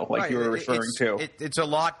Garnett deal, like you were referring to. It's a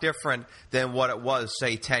lot different than what it was,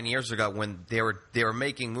 say, 10 years ago when they were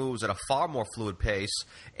making moves at a far more fluid pace,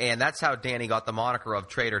 and that's how Danny got the moniker of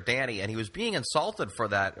Trader Danny, and he was being insulted for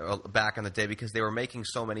that back in the day because they were making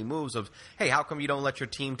so many moves of, hey, how come you don't let your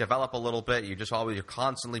team develop a little bit? You're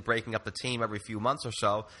constantly breaking up the team every few months or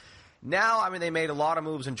so. Now, I mean, they made a lot of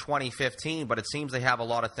moves in 2015, but it seems they have a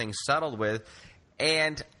lot of things settled with,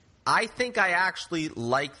 and I think I actually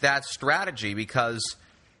like that strategy because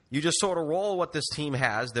you just sort of roll what this team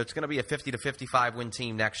has. There's going to be a 50 to 55 win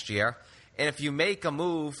team next year. And if you make a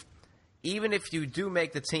move, even if you do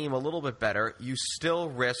make the team a little bit better, you still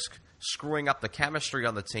risk screwing up the chemistry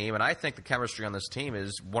on the team. And I think the chemistry on this team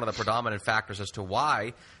is one of the predominant factors as to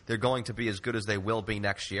why they're going to be as good as they will be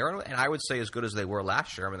next year. And I would say as good as they were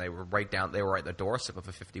last year. I mean, they were right at the doorstep of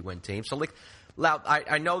a 50-win team. So, Loud,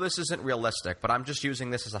 I know this isn't realistic, but I'm just using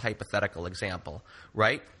this as a hypothetical example,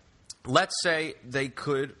 right? Let's say they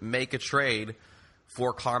could make a trade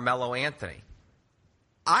for Carmelo Anthony.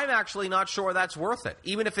 I'm actually not sure that's worth it.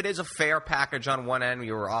 Even if it is a fair package on one end,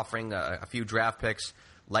 you were offering a few draft picks,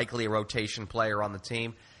 likely a rotation player on the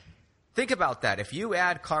team. Think about that. If you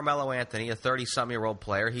add Carmelo Anthony, a 30-some-year-old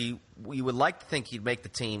player, we would like to think he'd make the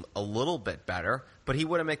team a little bit better, but he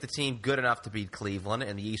wouldn't make the team good enough to beat Cleveland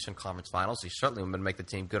in the Eastern Conference Finals. He certainly wouldn't make the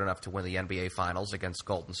team good enough to win the NBA Finals against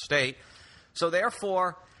Golden State. So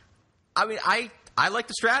therefore, I mean, I like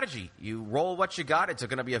the strategy. You roll what you got. It's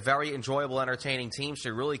going to be a very enjoyable, entertaining team, so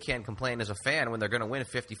you really can't complain as a fan when they're going to win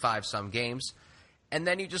 55-some games. And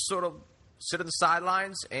then you just sort of sit on the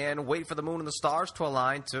sidelines and wait for the moon and the stars to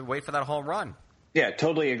align to wait for that home run. Yeah,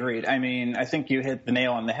 totally agreed. I mean, I think you hit the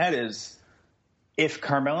nail on the head is if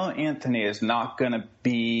Carmelo Anthony is not going to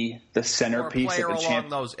be the centerpiece of the along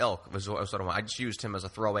those ilk, I just used him as a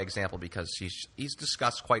throwaway example because he's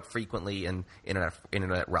discussed quite frequently in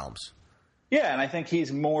internet realms. Yeah, and I think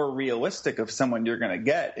he's more realistic of someone you're going to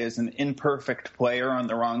get is an imperfect player on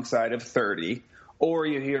the wrong side of 30. Or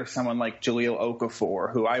you hear someone like Jahlil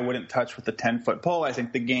Okafor, who I wouldn't touch with a 10-foot pole. I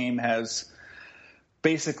think the game has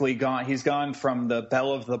basically gone – he's gone from the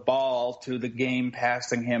belle of the ball to the game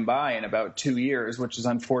passing him by in about 2 years, which is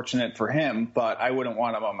unfortunate for him. But I wouldn't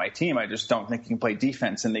want him on my team. I just don't think he can play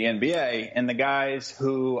defense in the NBA. And the guys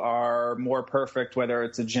who are more perfect, whether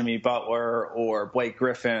it's a Jimmy Butler or Blake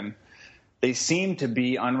Griffin, they seem to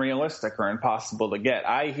be unrealistic or impossible to get.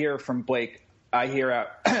 I hear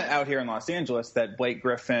out here in Los Angeles that Blake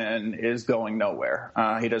Griffin is going nowhere.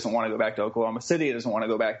 He doesn't want to go back to Oklahoma City. He doesn't want to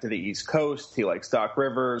go back to the East Coast. He likes Doc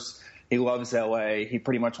Rivers. He loves L.A. He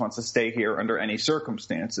pretty much wants to stay here under any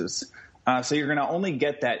circumstances. So you're going to only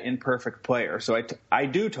get that imperfect player. So I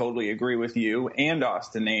do totally agree with you and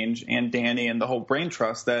Austin Ainge and Danny and the whole Brain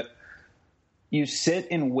Trust that you sit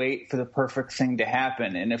and wait for the perfect thing to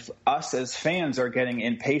happen. And if us as fans are getting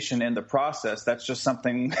impatient in the process, that's just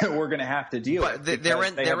something we're going to have to deal with. They're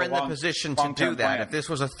in the position to do that. Plan. If this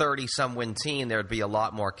was a 30-some win team, there would be a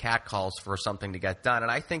lot more catcalls for something to get done. And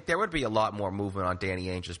I think there would be a lot more movement on Danny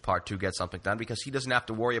Ainge's part to get something done because he doesn't have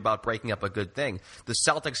to worry about breaking up a good thing. The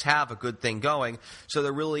Celtics have a good thing going, so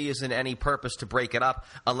there really isn't any purpose to break it up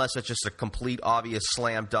unless it's just a complete, obvious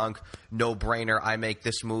slam dunk, no-brainer, I make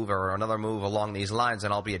this move or another move along these lines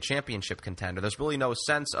and I'll be a championship contender. There's really no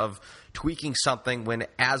sense of tweaking something when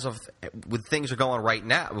when things are going right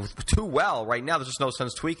now too well right now. There's just no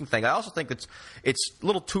sense tweaking things. I also think it's a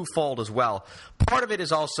little twofold as well. Part of it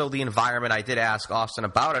is also the environment. I did ask Austin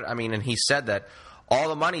about it. I mean, and he said that all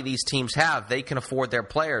the money these teams have, they can afford their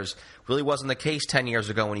players. Really wasn't the case 10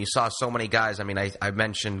 years ago when you saw so many guys. I mean, I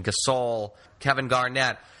mentioned Gasol, Kevin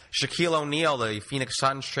Garnett, Shaquille O'Neal, the Phoenix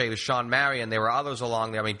Suns trade with Sean Marion. There were others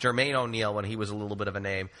along there. I mean, Jermaine O'Neal when he was a little bit of a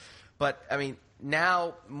name. But, I mean,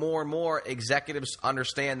 now more and more executives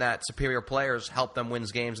understand that superior players help them win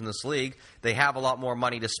games in this league. They have a lot more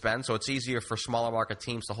money to spend, so it's easier for smaller market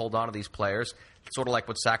teams to hold on to these players. It's sort of like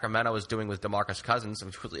what Sacramento is doing with DeMarcus Cousins,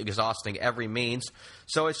 which was exhausting every means.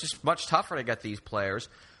 So it's just much tougher to get these players.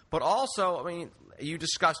 But also, I mean, you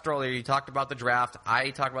discussed earlier, you talked about the draft.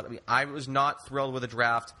 I was not thrilled with the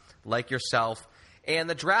draft like yourself. And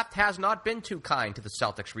the draft has not been too kind to the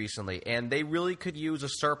Celtics recently, and they really could use a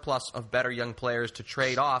surplus of better young players to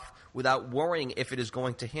trade off without worrying if it is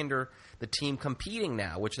going to hinder the team competing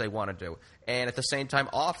now, which they want to do, and at the same time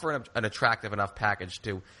offer an attractive enough package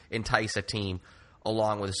to entice a team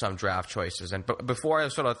along with some draft choices. And before I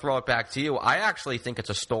sort of throw it back to you, I actually think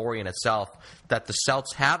it's a story in itself that the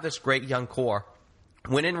Celts have this great young core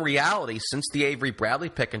When in reality, since the Avery Bradley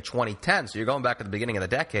pick in 2010, so you're going back to the beginning of the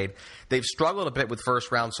decade, they've struggled a bit with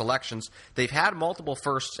first-round selections. They've had multiple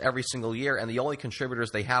firsts every single year, and the only contributors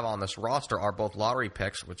they have on this roster are both lottery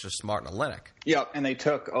picks, which is Smart and Olynyk. Yep, and they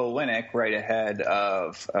took Olynyk right ahead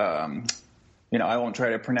of, I won't try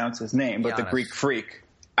to pronounce his name, but Giannis. The Greek Freak.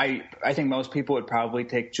 I think most people would probably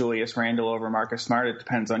take Julius Randle over Marcus Smart. It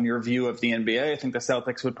depends on your view of the NBA. I think the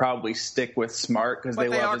Celtics would probably stick with Smart because they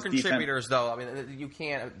love his defense. But they are contributors, though. I mean, you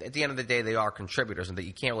can't. At the end of the day, they are contributors, and that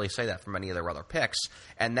you can't really say that from any of their other picks.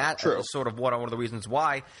 And that is sort of one of the reasons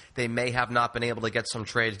why they may have not been able to get some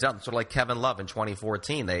trades done. Sort of like Kevin Love in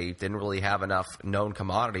 2014, they didn't really have enough known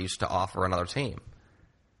commodities to offer another team.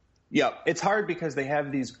 Yeah, it's hard because they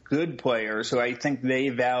have these good players who I think they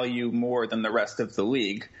value more than the rest of the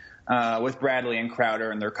league. With Bradley and Crowder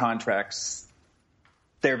and their contracts,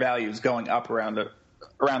 their value is going up around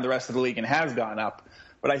the rest of the league and has gone up.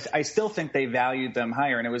 But I still think they valued them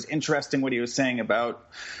higher. And it was interesting what he was saying about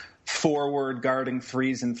forward guarding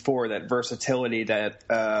 3s and 4, that versatility that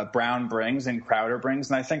Brown brings and Crowder brings.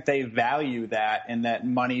 And I think they value that in that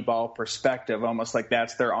Moneyball perspective, almost like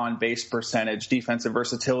that's their on-base percentage, defensive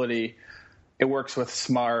versatility. It works with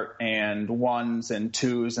Smart and 1s and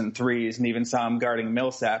 2s and 3s, and even saw him guarding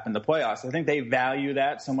Millsap in the playoffs. I think they value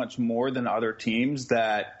that so much more than other teams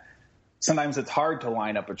that sometimes it's hard to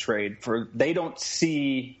line up a trade. They don't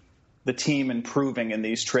see the team improving in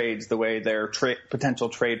these trades the way their potential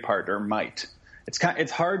trade partner might.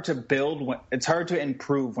 It's hard to build. It's hard to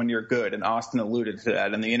improve when you're good, and Austin alluded to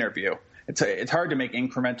that in the interview. It's hard to make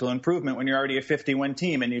incremental improvement when you're already a 50-win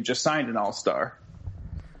team and you just signed an all-star.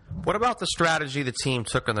 What about the strategy the team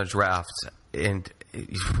took in the draft? And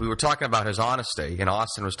we were talking about his honesty, and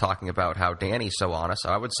Austin was talking about how Danny's so honest.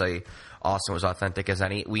 I would say Austin was authentic as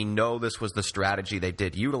any. We know this was the strategy they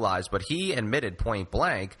did utilize, but he admitted point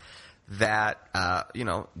blank that,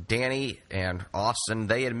 Danny and Austin,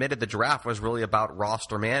 they admitted the draft was really about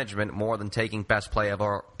roster management more than taking best player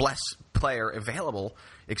available,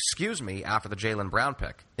 after the Jaylen Brown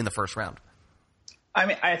pick in the first round. I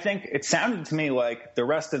mean, I think it sounded to me like the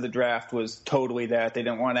rest of the draft was totally that. They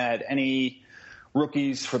didn't want to add any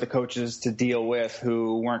rookies for the coaches to deal with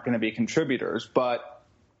who weren't going to be contributors. But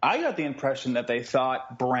I got the impression that they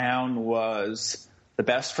thought Brown was the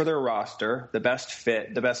best for their roster, the best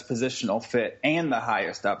fit, the best positional fit, and the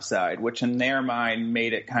highest upside, which in their mind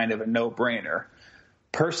made it kind of a no-brainer.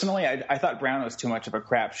 Personally, I thought Brown was too much of a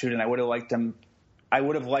crapshoot, and I would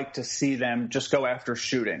have liked to see them just go after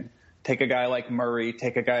shooting. Take a guy like Murray,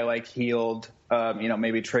 take a guy like Hield,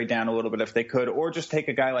 maybe trade down a little bit if they could, or just take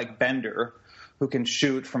a guy like Bender who can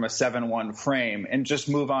shoot from a 7-1 frame and just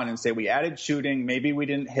move on and say, we added shooting. Maybe we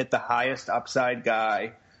didn't hit the highest upside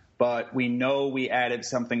guy, but we know we added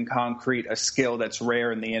something concrete, a skill that's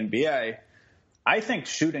rare in the NBA. I think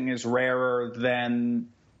shooting is rarer than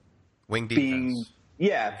wing defense.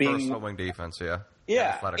 Personal wing defense, yeah.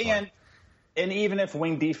 Yeah, and even if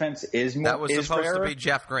wing defense is more, that was supposed rarer, to be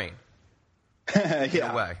Jeff Green. Yeah. In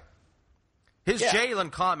a way. His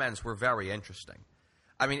Jaylen comments were very interesting.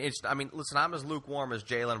 Listen, I'm as lukewarm as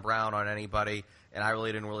Jaylen Brown on anybody, and I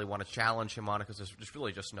really didn't want to challenge him on it because there's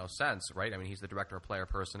really just no sense, right? I mean, he's the director of player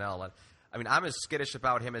personnel. I'm as skittish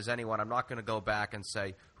about him as anyone. I'm not going to go back and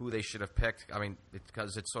say who they should have picked.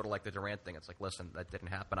 Because it's sort of like the Durant thing. It's like, listen, that didn't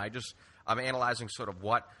happen. I'm analyzing sort of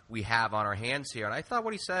what we have on our hands here. And I thought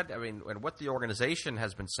what he said, and what the organization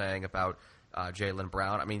has been saying about Jaylen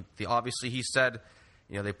Brown. Obviously he said,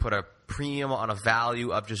 they put a premium on a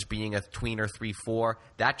value of just being a tweener 3-4.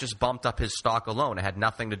 That just bumped up his stock alone. It had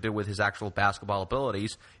nothing to do with his actual basketball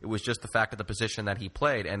abilities. It was just the fact of the position that he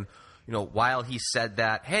played. And while he said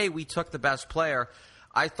that, hey, we took the best player,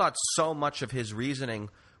 I thought so much of his reasoning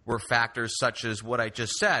were factors such as what I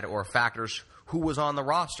just said, or factors who was on the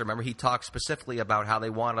roster. Remember, he talked specifically about how they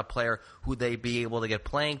wanted a player who they'd be able to get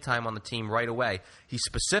playing time on the team right away. He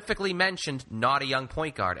specifically mentioned not a young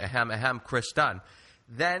point guard, Chris Dunn.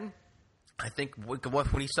 Then, I think when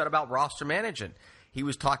he said about roster management, he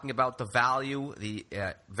was talking about the value, the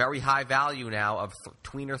very high value now of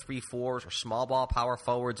tweener 3-4s or small ball power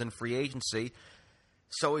forwards in free agency.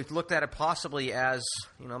 So he looked at it possibly as,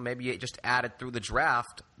 maybe it just added through the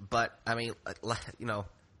draft. But,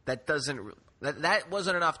 that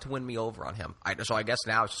wasn't enough to win me over on him. So I guess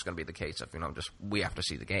now it's just going to be the case of, we have to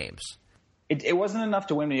see the games. It wasn't enough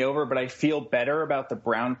to win me over, but I feel better about the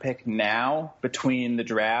Brown pick now between the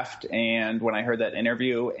draft and when I heard that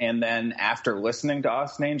interview, and then after listening to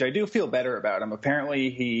Austin Ainge, I do feel better about him. Apparently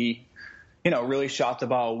he, really shot the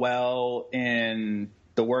ball well in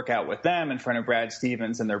the workout with them in front of Brad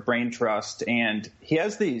Stevens and their brain trust, and he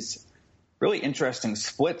has these really interesting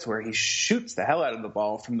splits where he shoots the hell out of the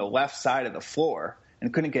ball from the left side of the floor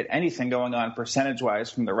and couldn't get anything going on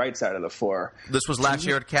percentage-wise from the right side of the floor. This was last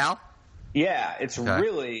year at Cal? Yeah, it's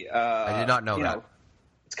really I did not know that.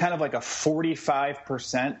 It's kind of like a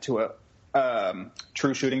 45% to a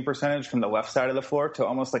true shooting percentage from the left side of the floor to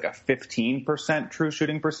almost like a 15% true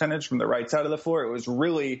shooting percentage from the right side of the floor. It was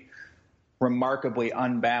really remarkably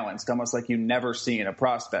unbalanced, almost like you never see in a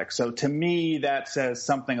prospect. So to me, that says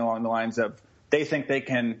something along the lines of they think they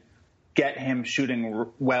can get him shooting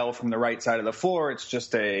well from the right side of the floor. It's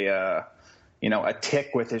just a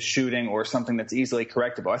tick with his shooting or something that's easily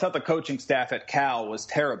correctable. I thought the coaching staff at Cal was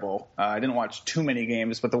terrible. I didn't watch too many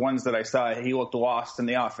games, but the ones that I saw, he looked lost in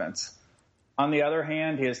the offense. On the other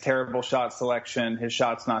hand, he has terrible shot selection. His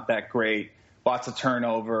shot's not that great. Lots of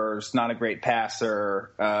turnovers, not a great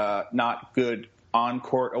passer, not good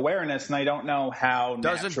on-court awareness, and I don't know how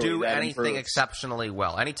doesn't do anything improves. Exceptionally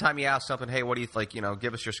well. Anytime you ask something, hey, what do you think?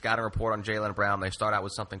 Give us your scouting report on Jaylen Brown. They start out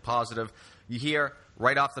with something positive. You hear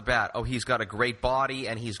right off the bat, oh, he's got a great body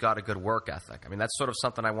and he's got a good work ethic. I mean, that's sort of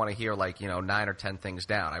something I want to hear, 9 or 10 things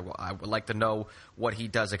down. I would like to know what he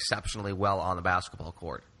does exceptionally well on the basketball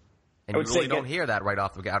court, and you really don't hear that right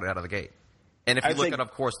off out of the gate. And if you look at,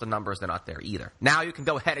 of course, the numbers, they're not there either. Now you can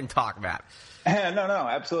go ahead and talk, Matt. No,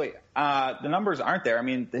 absolutely. The numbers aren't there. I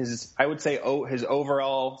mean, I would say his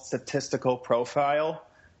overall statistical profile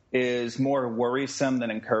is more worrisome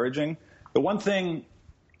than encouraging. The one thing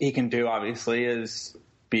he can do, obviously, is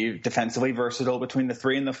be defensively versatile between the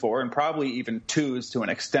 3 and the 4, and probably even 2s to an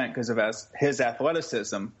extent because of his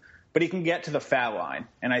athleticism. But he can get to the foul line.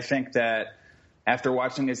 And I think that after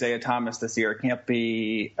watching Isaiah Thomas this year, it can't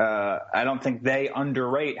be I don't think they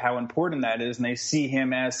underrate how important that is, and they see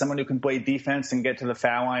him as someone who can play defense and get to the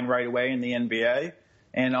foul line right away in the NBA.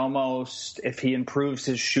 And almost if he improves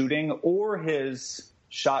his shooting or his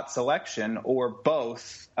shot selection or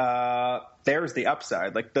both, there's the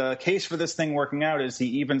upside. Like, the case for this thing working out is he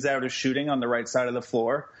evens out his shooting on the right side of the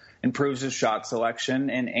floor, improves his shot selection,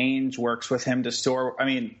 and Ainge works with him to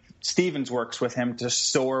Stevens works with him to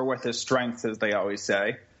soar with his strengths, as they always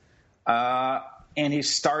say. And he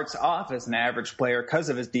starts off as an average player because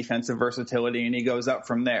of his defensive versatility, and he goes up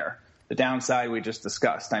from there. The downside we just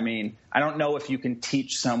discussed. I mean, I don't know if you can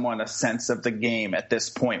teach someone a sense of the game at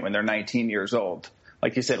this point when they're 19 years old.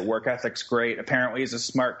 Like you said, work ethic's great. Apparently he's a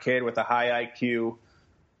smart kid with a high IQ,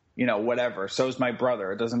 whatever. So's my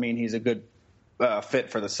brother. It doesn't mean he's a good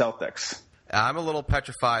fit for the Celtics. I'm a little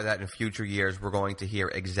petrified that in future years we're going to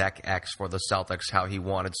hear exec X for the Celtics, how he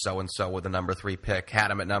wanted so-and-so with the number 3 pick,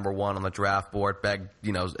 had him at number 1 on the draft board, begged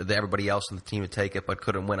everybody else on the team to take it but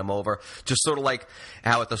couldn't win him over. Just sort of like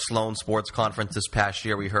how at the Sloan Sports Conference this past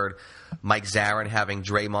year we heard Mike Zarin having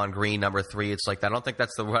Draymond Green number 3. It's like, I don't think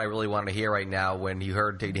that's what I really wanted to hear right now when you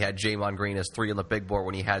heard he had Draymond Green as 3 on the big board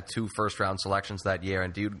when he had 2 first-round selections that year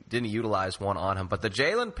and didn't utilize one on him. But the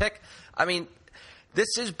Jaylen pick, I mean,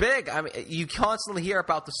 this is big. I mean, you constantly hear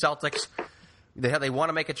about the Celtics. They want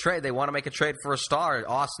to make a trade. They want to make a trade for a star.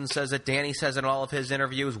 Austin says it. Danny says it in all of his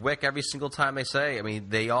interviews. Wick, every single time they say. I mean,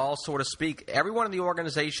 they all sort of speak. Everyone in the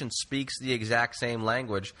organization speaks the exact same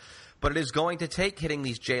language. But it is going to take hitting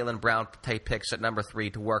these Jaylen Brown type picks at number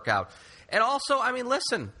 3 to work out. And also, I mean,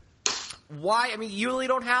 listen. Why? I mean, you really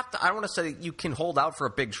don't have to. I don't want to say you can hold out for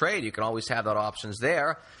a big trade. You can always have that options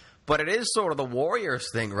there. But it is sort of the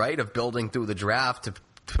Warriors thing, right, of building through the draft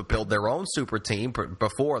to build their own super team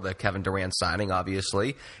before the Kevin Durant signing,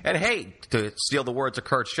 obviously. And, hey, to steal the words of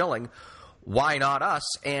Curt Schilling, why not us?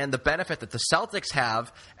 And the benefit that the Celtics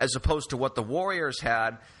have as opposed to what the Warriors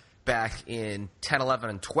had back in 10,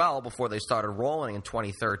 11, and 12 before they started rolling in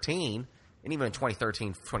 2013. And even in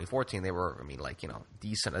 2013, 2014, they were,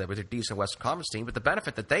 decent. They were a decent Western Conference team. But the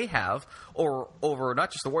benefit that they have over not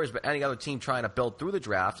just the Warriors, but any other team trying to build through the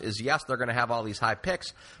draft is, yes, they're going to have all these high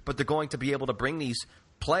picks, but they're going to be able to bring these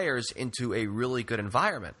players into a really good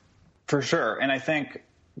environment. For sure. And I think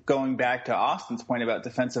going back to Austin's point about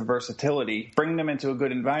defensive versatility, bringing them into a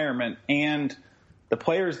good environment and the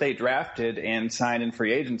players they drafted and signed in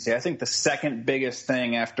free agency, I think the second biggest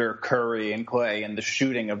thing after Curry and Clay and the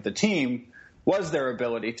shooting of the team was their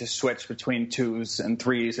ability to switch between 2s and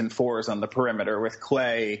 3s and 4s on the perimeter with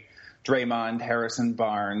Clay, Draymond, Harrison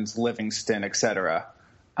Barnes, Livingston, etc.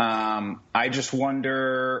 I just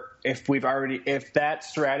wonder if that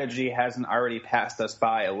strategy hasn't already passed us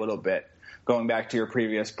by a little bit, going back to your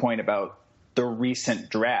previous point about the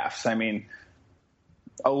recent drafts. I mean,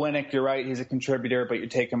 Olynyk, you're right, he's a contributor, but you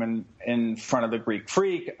take him in front of the Greek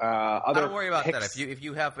Freak. I don't worry about that.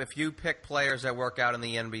 If you pick players that work out in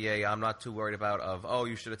the NBA, I'm not too worried about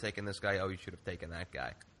you should have taken this guy, you should have taken that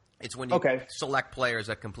guy. It's when you select players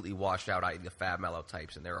that completely wash out, i.e. the Fab Melo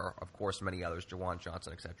types, and there are, of course, many others, Jawan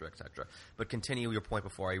Johnson, et cetera, et cetera. But continue your point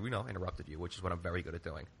before I, interrupted you, which is what I'm very good at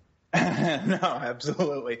doing. No,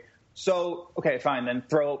 absolutely. So, okay, fine. Then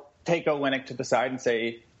take Olynyk to the side and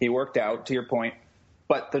say he worked out, to your point.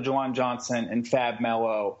 But the Jawan Johnson and Fab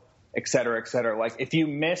Melo, et cetera, like if you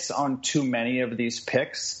miss on too many of these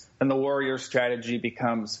picks, then the Warriors' strategy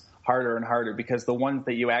becomes harder and harder because the ones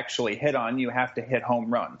that you actually hit on, you have to hit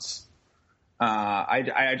home runs.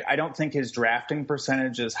 I don't think his drafting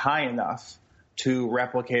percentage is high enough to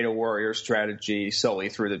replicate a Warriors strategy solely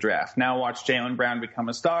through the draft. Now watch Jaylen Brown become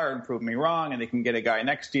a star and prove me wrong, and they can get a guy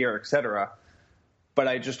next year, et cetera. But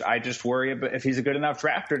I just worry about if he's a good enough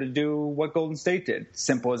drafter to do what Golden State did.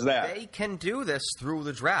 Simple as that. They can do this through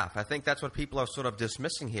the draft. I think that's what people are sort of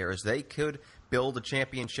dismissing here, is they could build a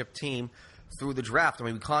championship team through the draft. I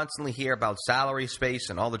mean, we constantly hear about salary space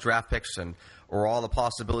and all the draft picks or all the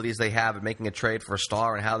possibilities they have of making a trade for a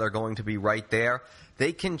star and how they're going to be right there.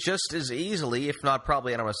 They can just as easily, if not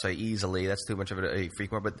probably, I don't want to say easily, that's too much of a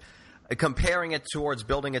frequent, but comparing it towards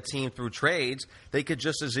building a team through trades, they could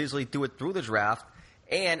just as easily do it through the draft.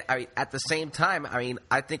 And at the same time,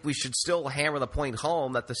 I think we should still hammer the point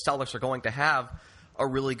home that the Celtics are going to have a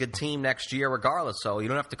really good team next year regardless. So you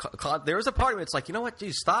don't have to – there is a part of it that's like, you know what,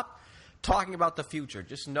 geez, stop talking about the future.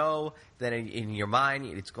 Just know that in your mind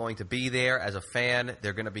it's going to be there. As a fan,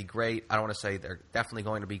 they're going to be great. I don't want to say they're definitely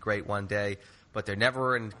going to be great one day, but they're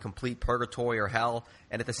never in complete purgatory or hell.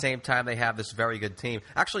 And at the same time, they have this very good team.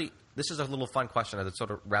 Actually, this is a little fun question to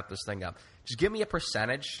sort of wrap this thing up. Just give me a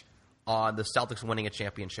percentage on the Celtics winning a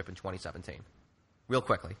championship in 2017. Real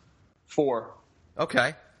quickly. 4.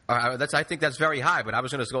 Okay. All right, I think that's very high, but I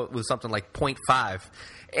was going to go with something like 0.5.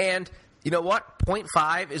 And you know what?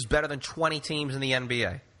 0.5 is better than 20 teams in the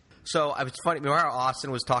NBA. So it's funny. Remember how Austin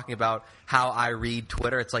was talking about how I read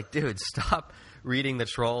Twitter? It's like, dude, stop reading the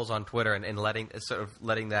trolls on Twitter and letting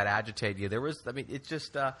that agitate you. It's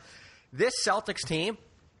just this Celtics team.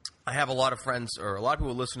 I have a lot of friends, or a lot of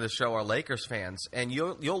people who listen to the show are Lakers fans, and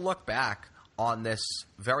you'll look back on this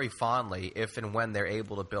very fondly if and when they're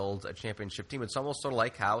able to build a championship team. It's almost sort of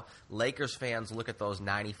like how Lakers fans look at those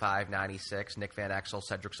 95, 96, Nick Van Exel,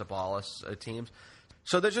 Cedric Sabalas teams.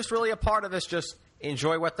 So they're just really a part of this. Just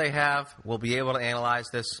enjoy what they have. We'll be able to analyze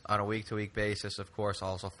this on a week-to-week basis. Of course, I'll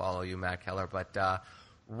also follow you, Matt Keller. But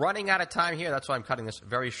running out of time here, that's why I'm cutting this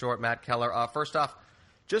very short, Matt Keller. First off,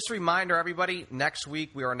 just a reminder, everybody, next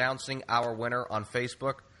week we are announcing our winner on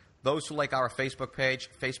Facebook. Those who like our Facebook page,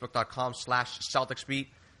 facebook.com/CelticsBeat,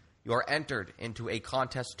 you are entered into a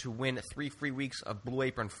contest to win 3 free weeks of Blue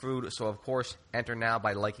Apron food. So, of course, enter now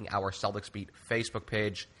by liking our Celtics Beat Facebook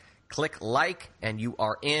page. Click like, and you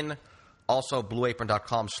are in. Also,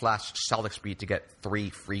 blueapron.com/CelticsBeat to get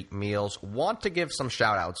 3 free meals. Want to give some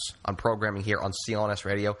shout-outs on programming here on CLNS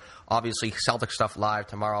Radio. Obviously, Celtic Stuff Live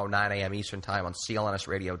tomorrow, 9 a.m. Eastern Time on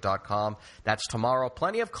CLNSradio.com. That's tomorrow.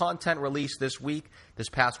 Plenty of content released this week. This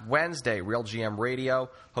past Wednesday, Real GM Radio,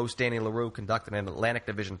 host Danny LaRue conducted an Atlantic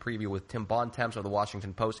Division preview with Tim Bontemps of the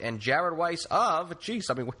Washington Post and Jared Weiss of,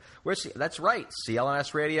 that's right,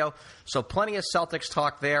 CLNS Radio. So plenty of Celtics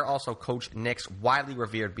talk there. Also, Coach Nick's widely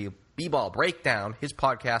revered B-Ball Breakdown. His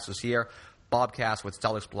podcast is here. Bobcast with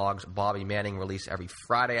Celtics blogs. Bobby Manning released every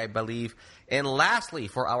Friday, I believe. And lastly,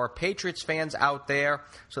 for our Patriots fans out there,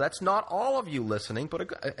 so that's not all of you listening,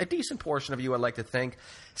 but a decent portion of you, I'd like to think,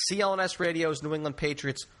 CLNS Radio's New England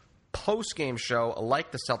Patriots post-game show,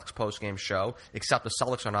 like the Celtics post-game show, except the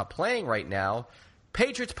Celtics are not playing right now.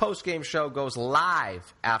 Patriots post-game show goes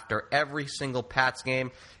live after every single Pats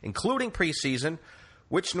game, including preseason,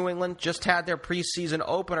 which New England just had their preseason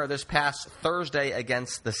opener this past Thursday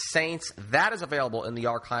against the Saints. That is available in the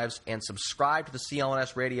archives, and subscribe to the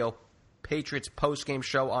CLNS Radio Patriots postgame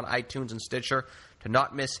show on iTunes and Stitcher to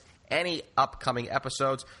not miss any upcoming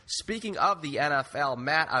episodes. Speaking of the NFL,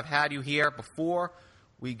 Matt, I've had you here before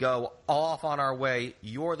we go off on our way.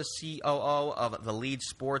 You're the COO of The Lead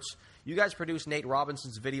Sports. You guys produced Nate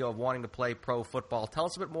Robinson's video of wanting to play pro football. Tell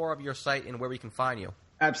us a bit more of your site and where we can find you.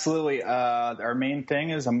 Absolutely. Our main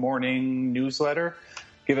thing is a morning newsletter.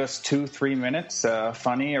 Give us 2-3 minutes,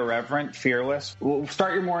 funny, irreverent, fearless. We'll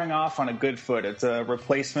start your morning off on a good foot. It's a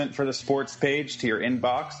replacement for the sports page to your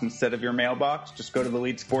inbox instead of your mailbox. Just go to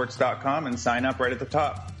theleadsports.com and sign up right at the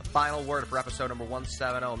top. The final word for episode number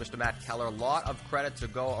 170, Mr. Matt Keller. A lot of credit to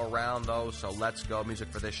go around, though, so let's go. Music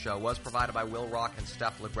for this show was provided by Will Rock and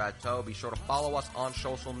Steph Legrateau. Be sure to follow us on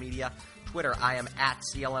social media, Twitter, I am at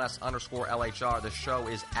CLNS_LHR. The show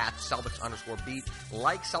is at Celtics_beat.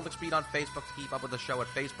 Like Celtics Beat on Facebook to keep up with the show at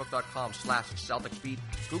Facebook.com/Celtics Beat.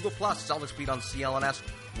 Google Plus, Celtics Beat on CLNS.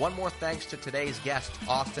 One more thanks to today's guests,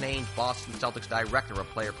 Austin Ainge, Boston Celtics Director of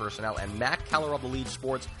Player Personnel, and Matt Keller of Elite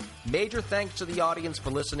Sports. Major thanks to the audience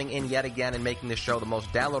for listening in yet again and making this show the most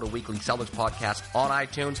downloaded weekly Celtics podcast on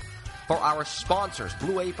iTunes. For our sponsors,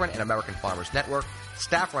 Blue Apron and American Farmers Network,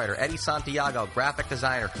 staff writer Eddie Santiago, graphic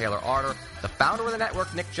designer Taylor Arter, the founder of the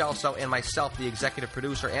network, Nick Gelso, and myself, the executive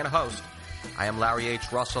producer and host, I am Larry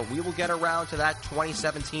H. Russell. We will get around to that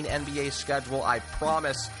 2017 NBA schedule, I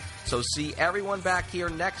promise. So see everyone back here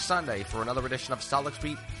next Sunday for another edition of Celtics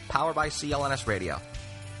Beat, powered by CLNS Radio.